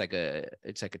these. It's like a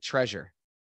treasure.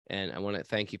 And I want to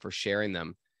thank you for sharing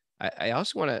them. I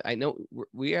also want to, I know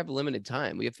we have limited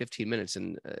time. We have 15 minutes,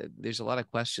 and there's a lot of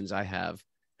questions I have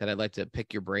that I'd like to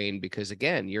pick your brain, because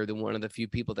again, you're the one of the few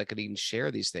people that could even share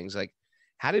these things. Like,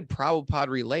 how did Prabhupada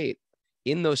relate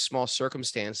in those small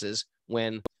circumstances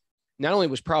when not only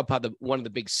was Prabhupada one of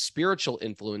the big spiritual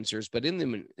influencers, but in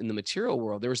the material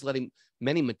world, there was letting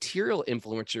many material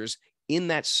influencers in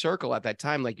that circle at that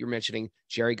time, like you're mentioning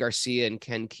Jerry Garcia and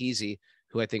Ken Kesey,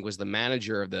 who I think was the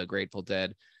manager of the Grateful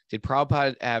Dead. Did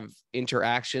Prabhupada have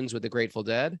interactions with the Grateful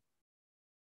Dead?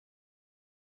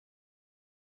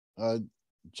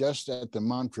 Just at the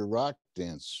mantra rock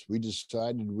dance, we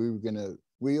decided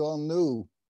we all knew.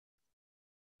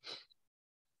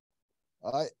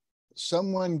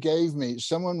 Someone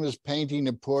was painting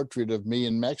a portrait of me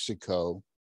in Mexico,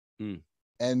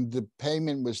 and the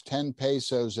payment was 10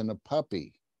 pesos and a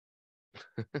puppy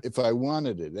if I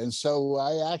wanted it. And so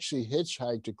I actually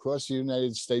hitchhiked across the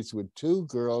United States with 2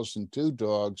 girls and 2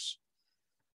 dogs.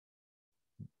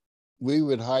 We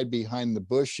would hide behind the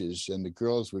bushes and the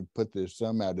girls would put their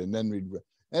thumb out, and then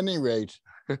any rate,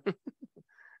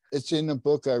 it's in a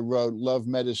book I wrote, Love,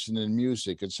 Medicine, and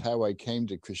Music. It's how I came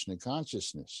to Krishna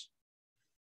consciousness.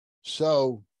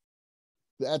 So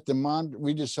at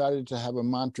we decided to have a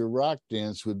mantra rock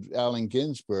dance with Allen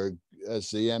Ginsberg as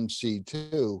the MC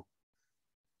too.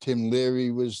 Tim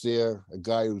Leary was there, a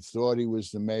guy who thought he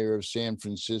was the mayor of San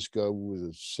Francisco with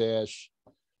a sash.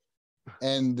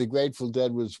 And the Grateful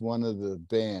Dead was one of the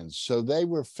bands. So they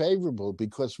were favorable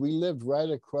because we lived right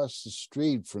across the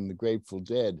street from the Grateful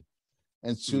Dead.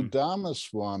 And Sudama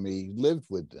Swami lived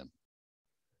with them.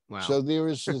 Wow. So there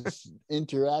was this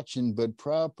interaction, but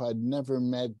Prabhupada never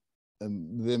met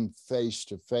them face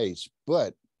to face.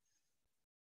 But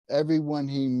everyone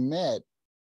he met,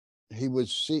 he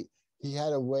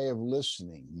had a way of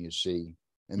listening, you see,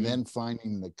 and then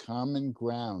finding the common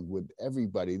ground with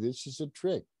everybody. This is a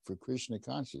trick for Krishna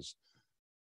conscious.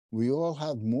 We all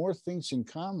have more things in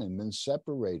common than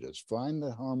separate us. Find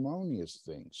the harmonious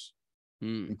things,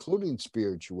 including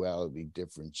spirituality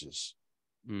differences,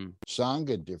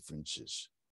 Sangha differences.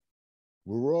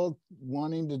 We're all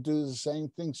wanting to do the same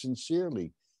thing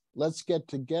sincerely. Let's get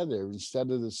together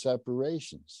instead of the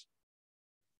separations.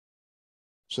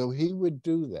 So he would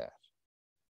do that.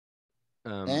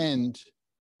 And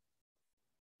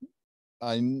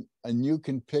you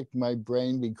can pick my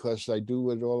brain because I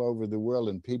do it all over the world,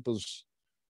 and people's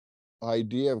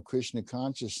idea of Krishna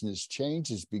consciousness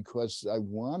changes because I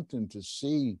want them to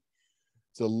see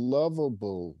the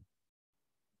lovable,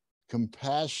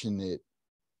 compassionate,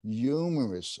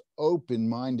 humorous,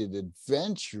 open-minded,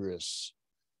 adventurous,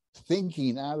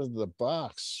 thinking out of the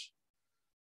box,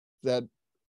 that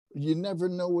you never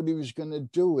know what he was going to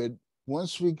do. It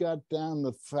once we got down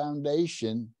the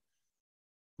foundation,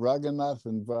 Raghunath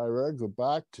and Vairagya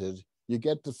Bhakti, you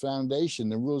get the foundation,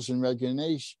 the rules and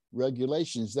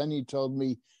regulations. Then he told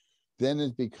me, then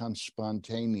it becomes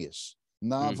spontaneous.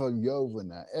 Nava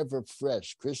Yovana, ever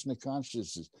fresh, Krishna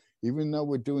consciousness. Even though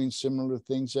we're doing similar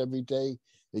things every day,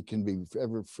 it can be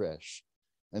ever fresh.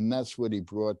 And that's what he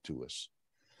brought to us.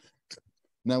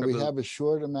 Now we have a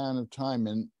short amount of time,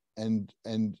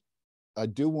 and I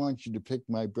do want you to pick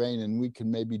my brain, and we can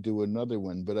maybe do another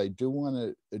one, but I do want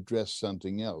to address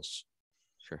something else.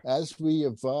 Sure. As we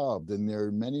evolved, and there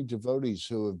are many devotees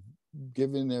who have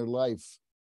given their life,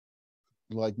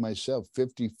 like myself,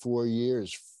 54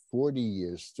 years, 40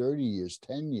 years, 30 years,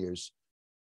 10 years,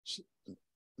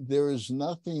 there is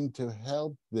nothing to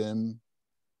help them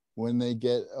when they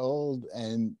get old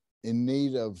and in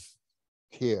need of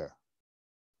care.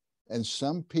 And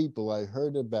some people I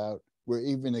heard about were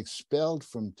even expelled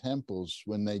from temples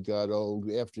when they got old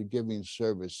after giving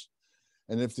service.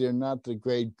 And if they're not the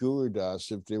great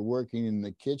Gurudas, if they're working in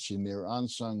the kitchen, they're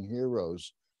unsung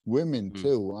heroes. Women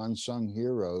too, unsung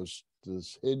heroes,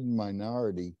 this hidden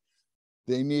minority.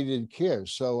 They needed care.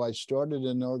 So I started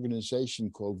an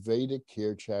organization called Vedic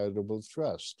Care Charitable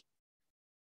Trust.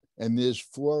 And there's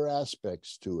 4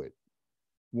 aspects to it.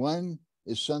 One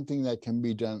is something that can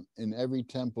be done in every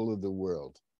temple of the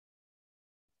world.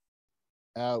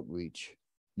 Outreach.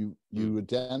 You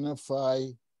identify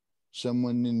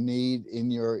someone in need in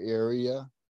your area,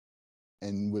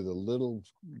 and with a little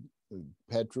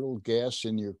petrol, gas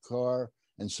in your car,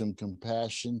 and some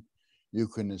compassion, you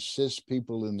can assist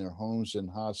people in their homes and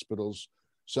hospitals.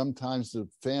 Sometimes the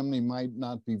family might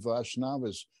not be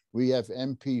Vaishnavas. We have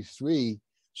MP3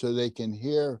 so they can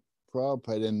hear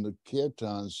Prabhupada and the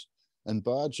kirtans and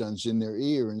bhajans in their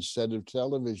ear instead of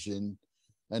television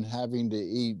and having to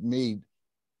eat meat.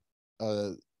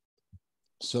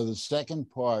 So the second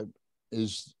part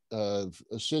is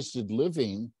assisted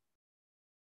living,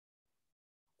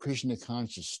 Krishna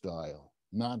conscious style.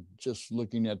 not just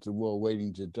looking at the wall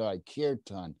waiting to die.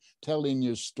 Kirtan, telling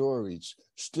your stories,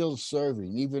 still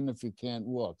serving, even if you can't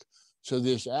walk. So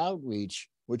there's outreach,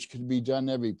 which can be done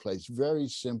every place, very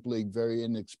simply, very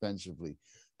inexpensively.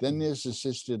 Then there's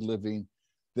assisted living.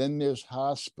 Then there's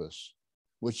hospice,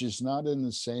 which is not in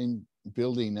the same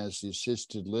building as the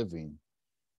assisted living.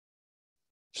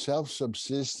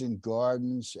 Self-subsistent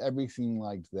gardens, everything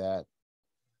like that.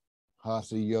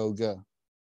 Hatha yoga.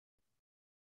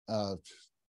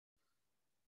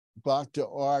 Bhakti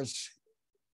arts,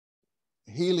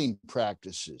 healing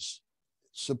practices,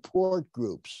 support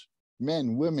groups,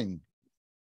 men, women,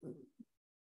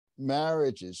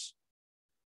 marriages,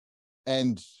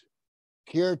 and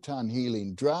kirtan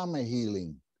healing, drama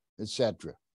healing,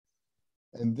 etc.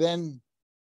 And then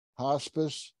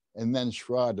hospice, and then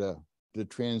shraddha, the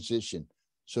transition.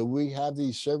 So we have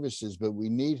these services, but we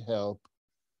need help.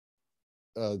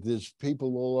 There's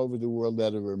people all over the world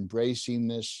that are embracing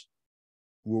this.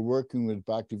 We're working with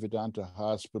Bhaktivedanta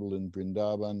Hospital in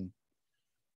Vrindavan.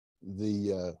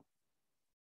 The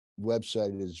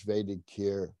website is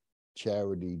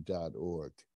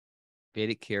VedicCareCharity.org.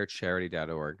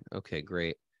 VedicCareCharity.org. Okay,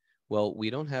 great. Well, we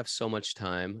don't have so much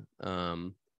time,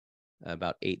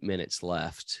 about 8 minutes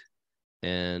left.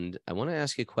 And I want to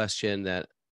ask you a question that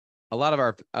a lot of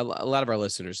our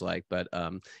listeners like, but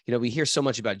we hear so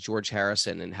much about George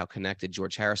Harrison and how connected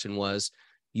George Harrison was.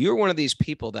 You're one of these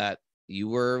people that you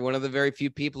were one of the very few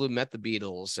people who met the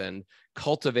Beatles and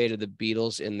cultivated the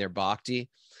Beatles in their bhakti.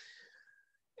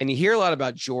 And you hear a lot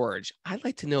about George. I'd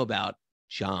like to know about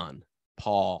John,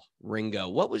 Paul, Ringo.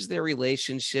 What was their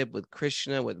relationship with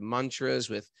Krishna, with mantras,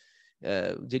 with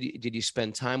did you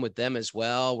spend time with them as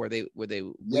well? Were they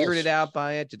weirded out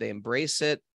by it? Did they embrace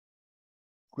it?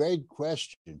 Great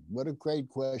question. What a great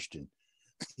question.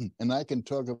 And I can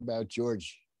talk about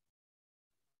George.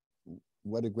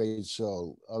 What a great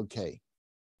soul. Okay.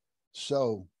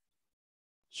 So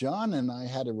John and I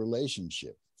had a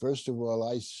relationship. First of all,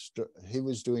 he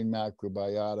was doing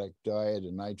macrobiotic diet,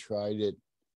 and I tried it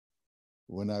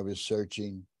when I was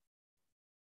searching.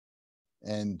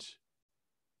 And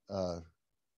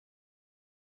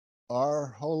our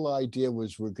whole idea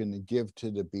was we're going to give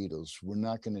to the Beatles. We're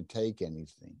not going to take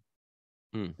anything.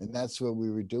 And that's what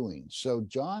we were doing. So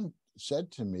John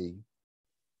said to me,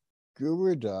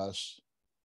 Gurudas,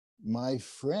 my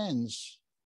friends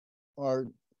are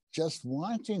just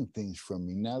wanting things from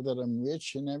me now that I'm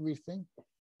rich and everything.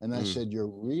 And I said, your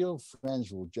real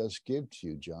friends will just give to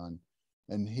you, John.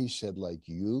 And he said, like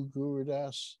you,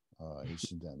 Gurudas?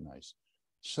 Isn't that nice?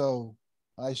 So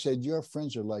I said, your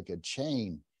friends are like a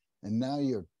chain, and now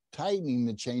you're tightening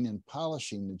the chain and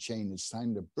polishing the chain. It's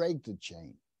time to break the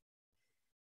chain.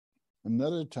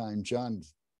 Another time, John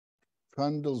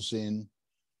trundles in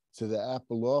to the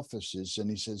Apple offices, and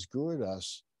he says,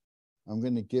 Gurudas, I'm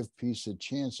going to give peace a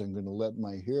chance. I'm going to let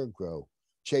my hair grow.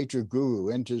 Chaitra Guru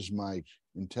enters my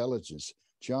intelligence.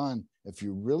 John, if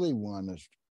you really want to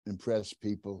impress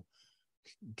people,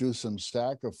 do some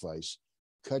sacrifice.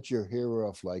 Cut your hair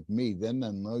off like me. Then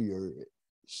they'll know you're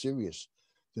serious.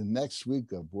 The next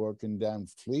week, I'm walking down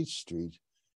Fleet Street,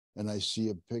 and I see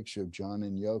a picture of John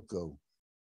and Yoko,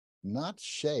 not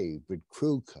shaved, but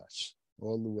crew cuts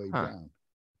all the way down.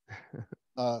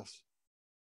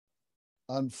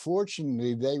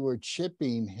 Unfortunately, they were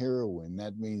chipping heroin.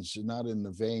 That means not in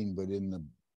the vein, but in the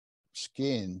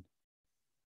skin.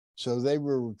 So they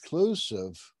were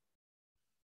reclusive,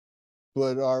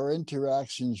 but our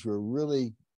interactions were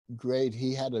really great.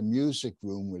 He had a music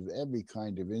room with every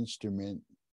kind of instrument.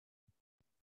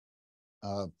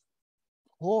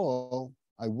 Paul,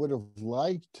 I would have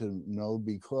liked to know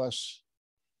because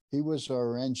he was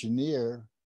our engineer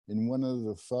in one of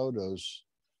the photos.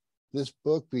 This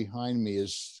book behind me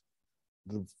is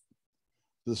the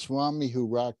Swami Who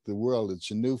Rocked the World.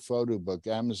 It's a new photo book.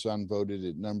 Amazon voted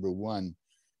it #1.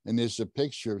 And there's a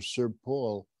picture of Sir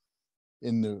Paul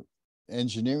in the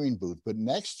engineering booth. But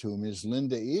next to him is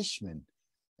Linda Eastman.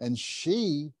 And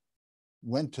she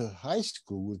went to high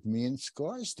school with me in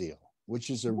Scarsdale, which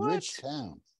is a rich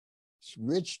town. It's a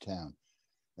rich town.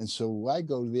 And so I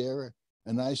go there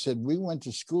and I said, we went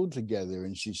to school together.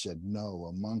 And she said, no,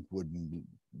 a monk wouldn't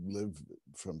live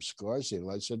from Scarsdale.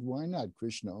 I said, why not?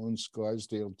 Krishna owns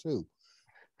Scarsdale too.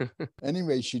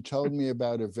 Anyway, she told me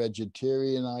about her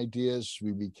vegetarian ideas.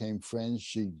 We became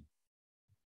friends.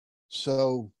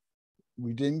 So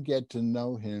we didn't get to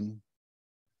know him,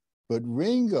 but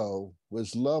Ringo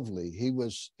was lovely. He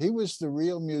was the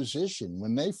real musician.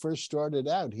 When they first started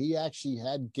out, he actually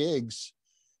had gigs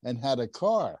and had a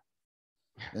car,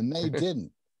 and they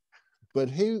didn't. But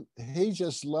he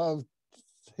just loved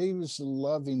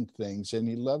loving things, and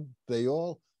they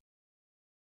all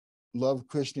loved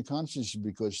Krishna consciousness,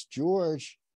 because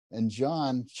George and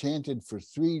John chanted for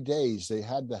 3 days. They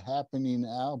had the Happening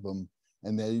album,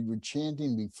 and they were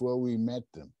chanting before we met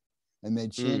them, and they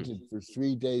chanted for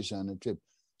 3 days on a trip.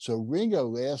 So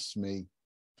Ringo asked me,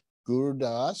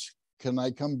 Gurudas, can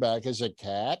I come back as a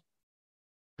cat?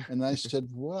 And I said,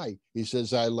 why? He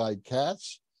says, I like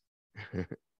cats.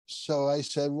 So I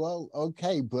said, well,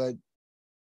 okay, but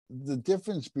the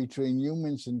difference between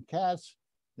humans and cats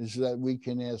is that we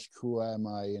can ask, who am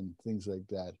I, and things like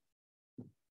that.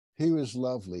 He was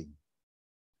lovely.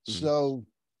 So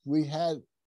we had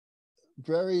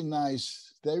very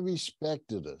nice, they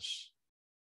respected us,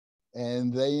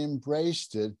 and they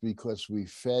embraced it because we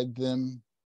fed them,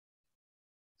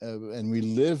 and we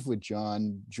lived with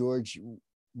John. George,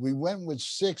 we went with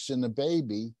 6 and a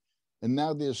baby, and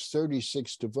now there's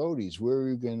 36 devotees. Where are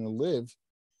we going to live?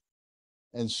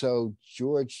 And so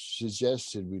George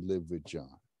suggested we live with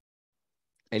John.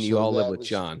 And you all live with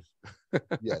John.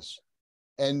 Yes.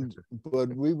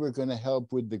 But we were going to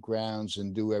help with the grounds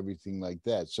and do everything like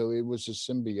that. So it was a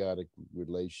symbiotic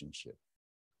relationship.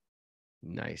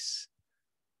 Nice.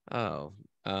 Oh,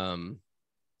 all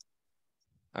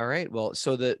right. Well,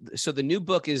 so the new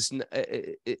book is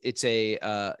it's a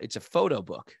photo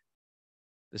book.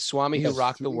 The Swami Who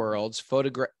Rocked the World's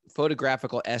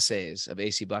photographical essays of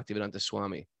A.C. Bhaktivedanta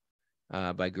Swami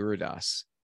by Gurudas.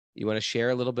 You want to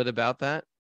share a little bit about that?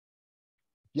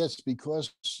 Yes,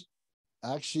 because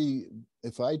actually,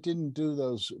 if I didn't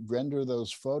render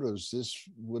those photos, this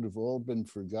would have all been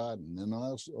forgotten. And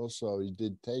also I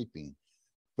did taping,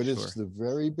 but it's the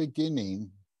very beginning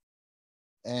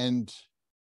and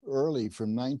early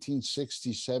from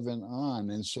 1967 on.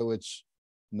 And so it's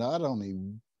not only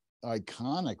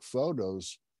iconic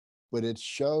photos, but it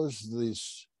shows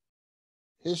this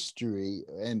history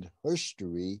and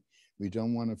history, we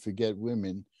don't want to forget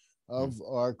women, of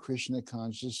our Krishna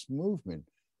conscious movement.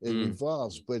 It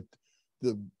evolves, but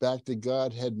the Back to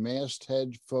Godhead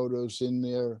masthead photos in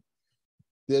there,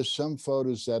 there's some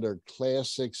photos that are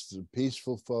classics, the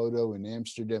peaceful photo in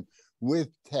Amsterdam with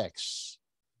texts.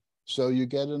 So you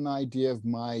get an idea of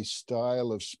my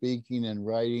style of speaking and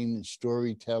writing and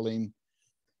storytelling.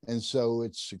 And so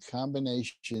it's a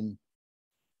combination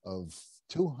of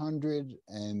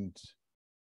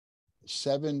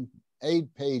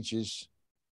 208 pages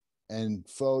and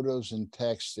photos and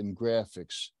text and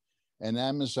graphics. And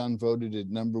Amazon voted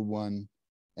it #1.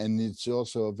 And it's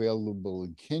also available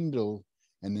in Kindle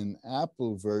and an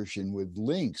Apple version with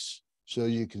links. So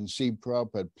you can see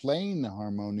Prabhupada playing the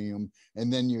harmonium,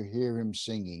 and then you hear him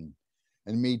singing,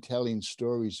 and me telling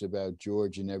stories about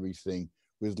George and everything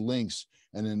with links,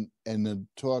 and a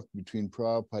talk between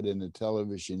Prabhupada and a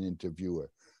television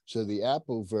interviewer. So the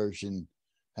Apple version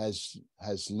has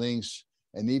links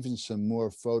and even some more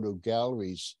photo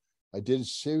galleries. I did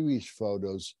series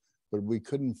photos, but we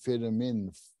couldn't fit them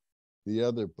in the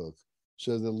other book.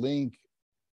 So the link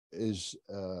is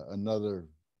another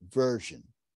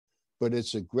version. But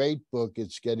it's a great book.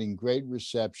 It's getting great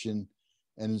reception,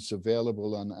 and it's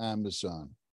available on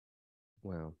Amazon.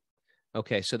 Wow.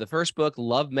 Okay, so the first book,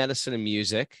 Love, Medicine, and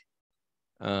Music.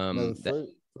 No,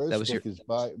 the first book is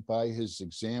by His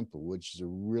Example, which is a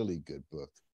really good book.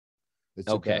 It's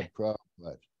about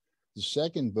Prabhupada. The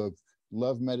second book,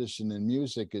 Love, Medicine, and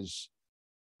Music, is,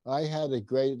 I had a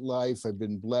great life. I've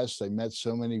been blessed. I met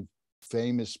so many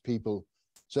famous people.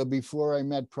 So before I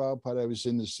met Prabhupada, I was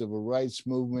in the civil rights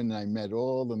movement. And I met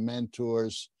all the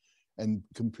mentors, and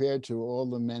compared to all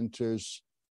the mentors,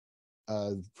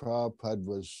 Prabhupada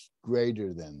was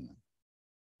greater than them.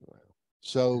 Wow.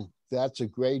 So that's a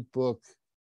great book,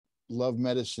 Love,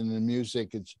 Medicine, and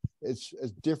Music. It's a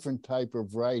different type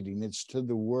of writing. It's to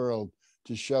the world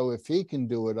to show if he can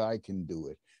do it, I can do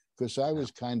it. Because I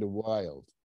was kind of wild.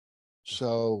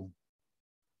 So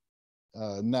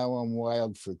now I'm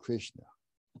wild for Krishna.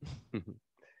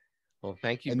 Well,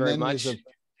 thank you very much.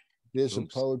 There's a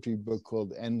poetry book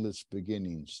called Endless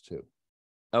Beginnings too.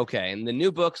 Okay, and the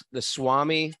new book, The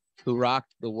Swami Who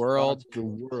Rocked the World. Rocked the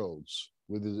Worlds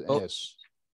with his S.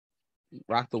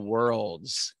 Rock the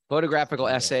Worlds. Photographical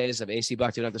essays of A.C.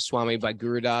 Bhaktivedanta Swami by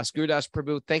Gurudas. Gurudas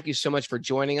Prabhu, thank you so much for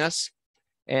joining us.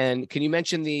 And can you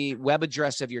mention the web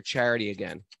address of your charity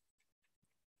again?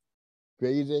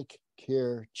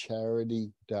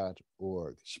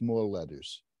 VedicCareCharity.org. Small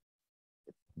letters.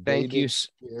 Thank you.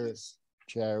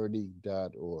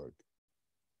 VedicCareCharity.org.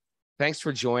 Thanks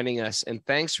for joining us, and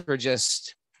thanks for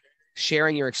just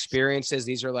sharing your experiences.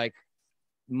 These are like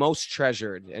most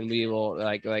treasured, and we will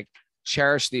like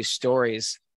cherish these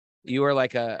stories. You are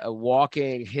like a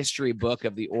walking history book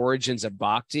of the origins of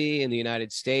bhakti in the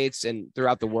United States and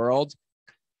throughout the world,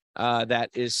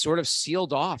 that is sort of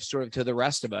sealed off sort of to the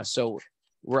rest of us. So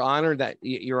we're honored that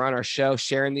you're on our show,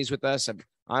 sharing these with us. I'm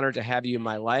honored to have you in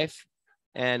my life.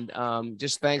 And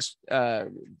just thanks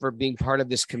for being part of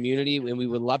this community. And we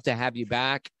would love to have you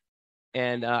back.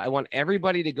 And I want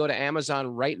everybody to go to Amazon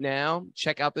right now,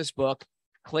 check out this book,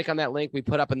 click on that link we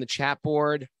put up in the chat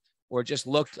board, or just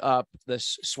looked up the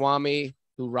Swami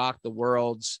Who Rocked the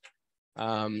World's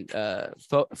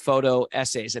photo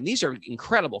essays. And these are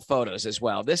incredible photos as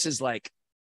well. This is like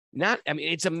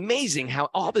it's amazing how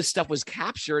all this stuff was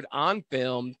captured on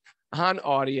film, on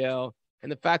audio, and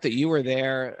the fact that you were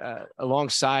there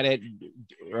alongside it,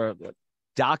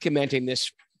 documenting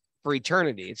this for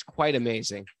eternity. It's quite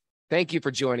amazing. Thank you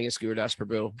for joining us, Gurudas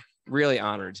Prabhu. Really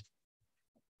honored.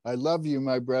 I love you,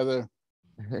 my brother.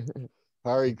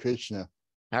 Hare Krishna.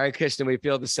 Hare Krishna, we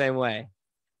feel the same way.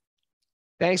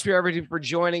 Thanks for everybody for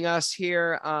joining us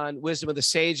here on Wisdom of the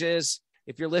Sages.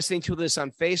 If you're listening to this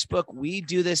on Facebook, we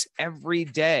do this every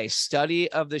day.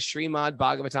 Study of the Srimad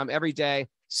Bhagavatam every day.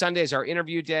 Sunday's our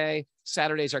interview day.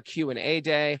 Saturday's our Q&A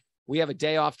day. We have a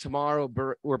day off tomorrow.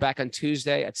 We're back on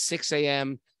Tuesday at 6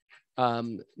 a.m.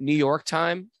 New York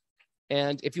time.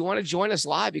 And if you want to join us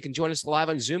live, you can join us live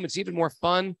on Zoom. It's even more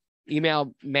fun.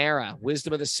 Email Mara,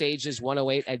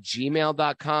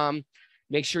 wisdomofthesages108@gmail.com.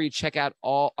 Make sure you check out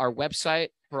all our website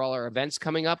for all our events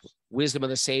coming up,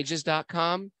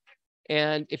 wisdomofthesages.com.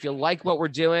 And if you like what we're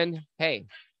doing, hey,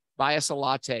 buy us a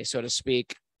latte, so to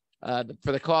speak. For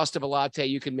the cost of a latte,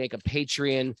 you can make a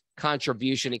Patreon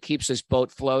contribution. It keeps this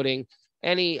boat floating.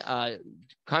 Any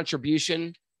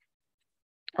contribution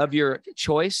of your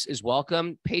choice is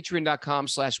welcome.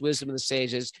 Patreon.com/wisdom of the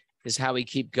sages is how we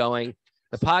keep going.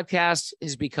 The podcast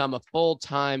has become a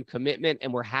full-time commitment,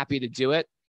 and we're happy to do it.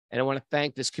 And I want to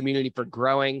thank this community for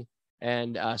growing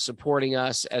and supporting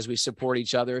us as we support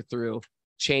each other through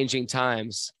changing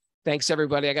times. Thanks,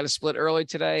 everybody. I got to split early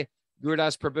today.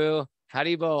 Gurudas Prabhu,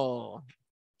 Haribol.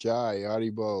 Jai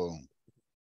Haribol.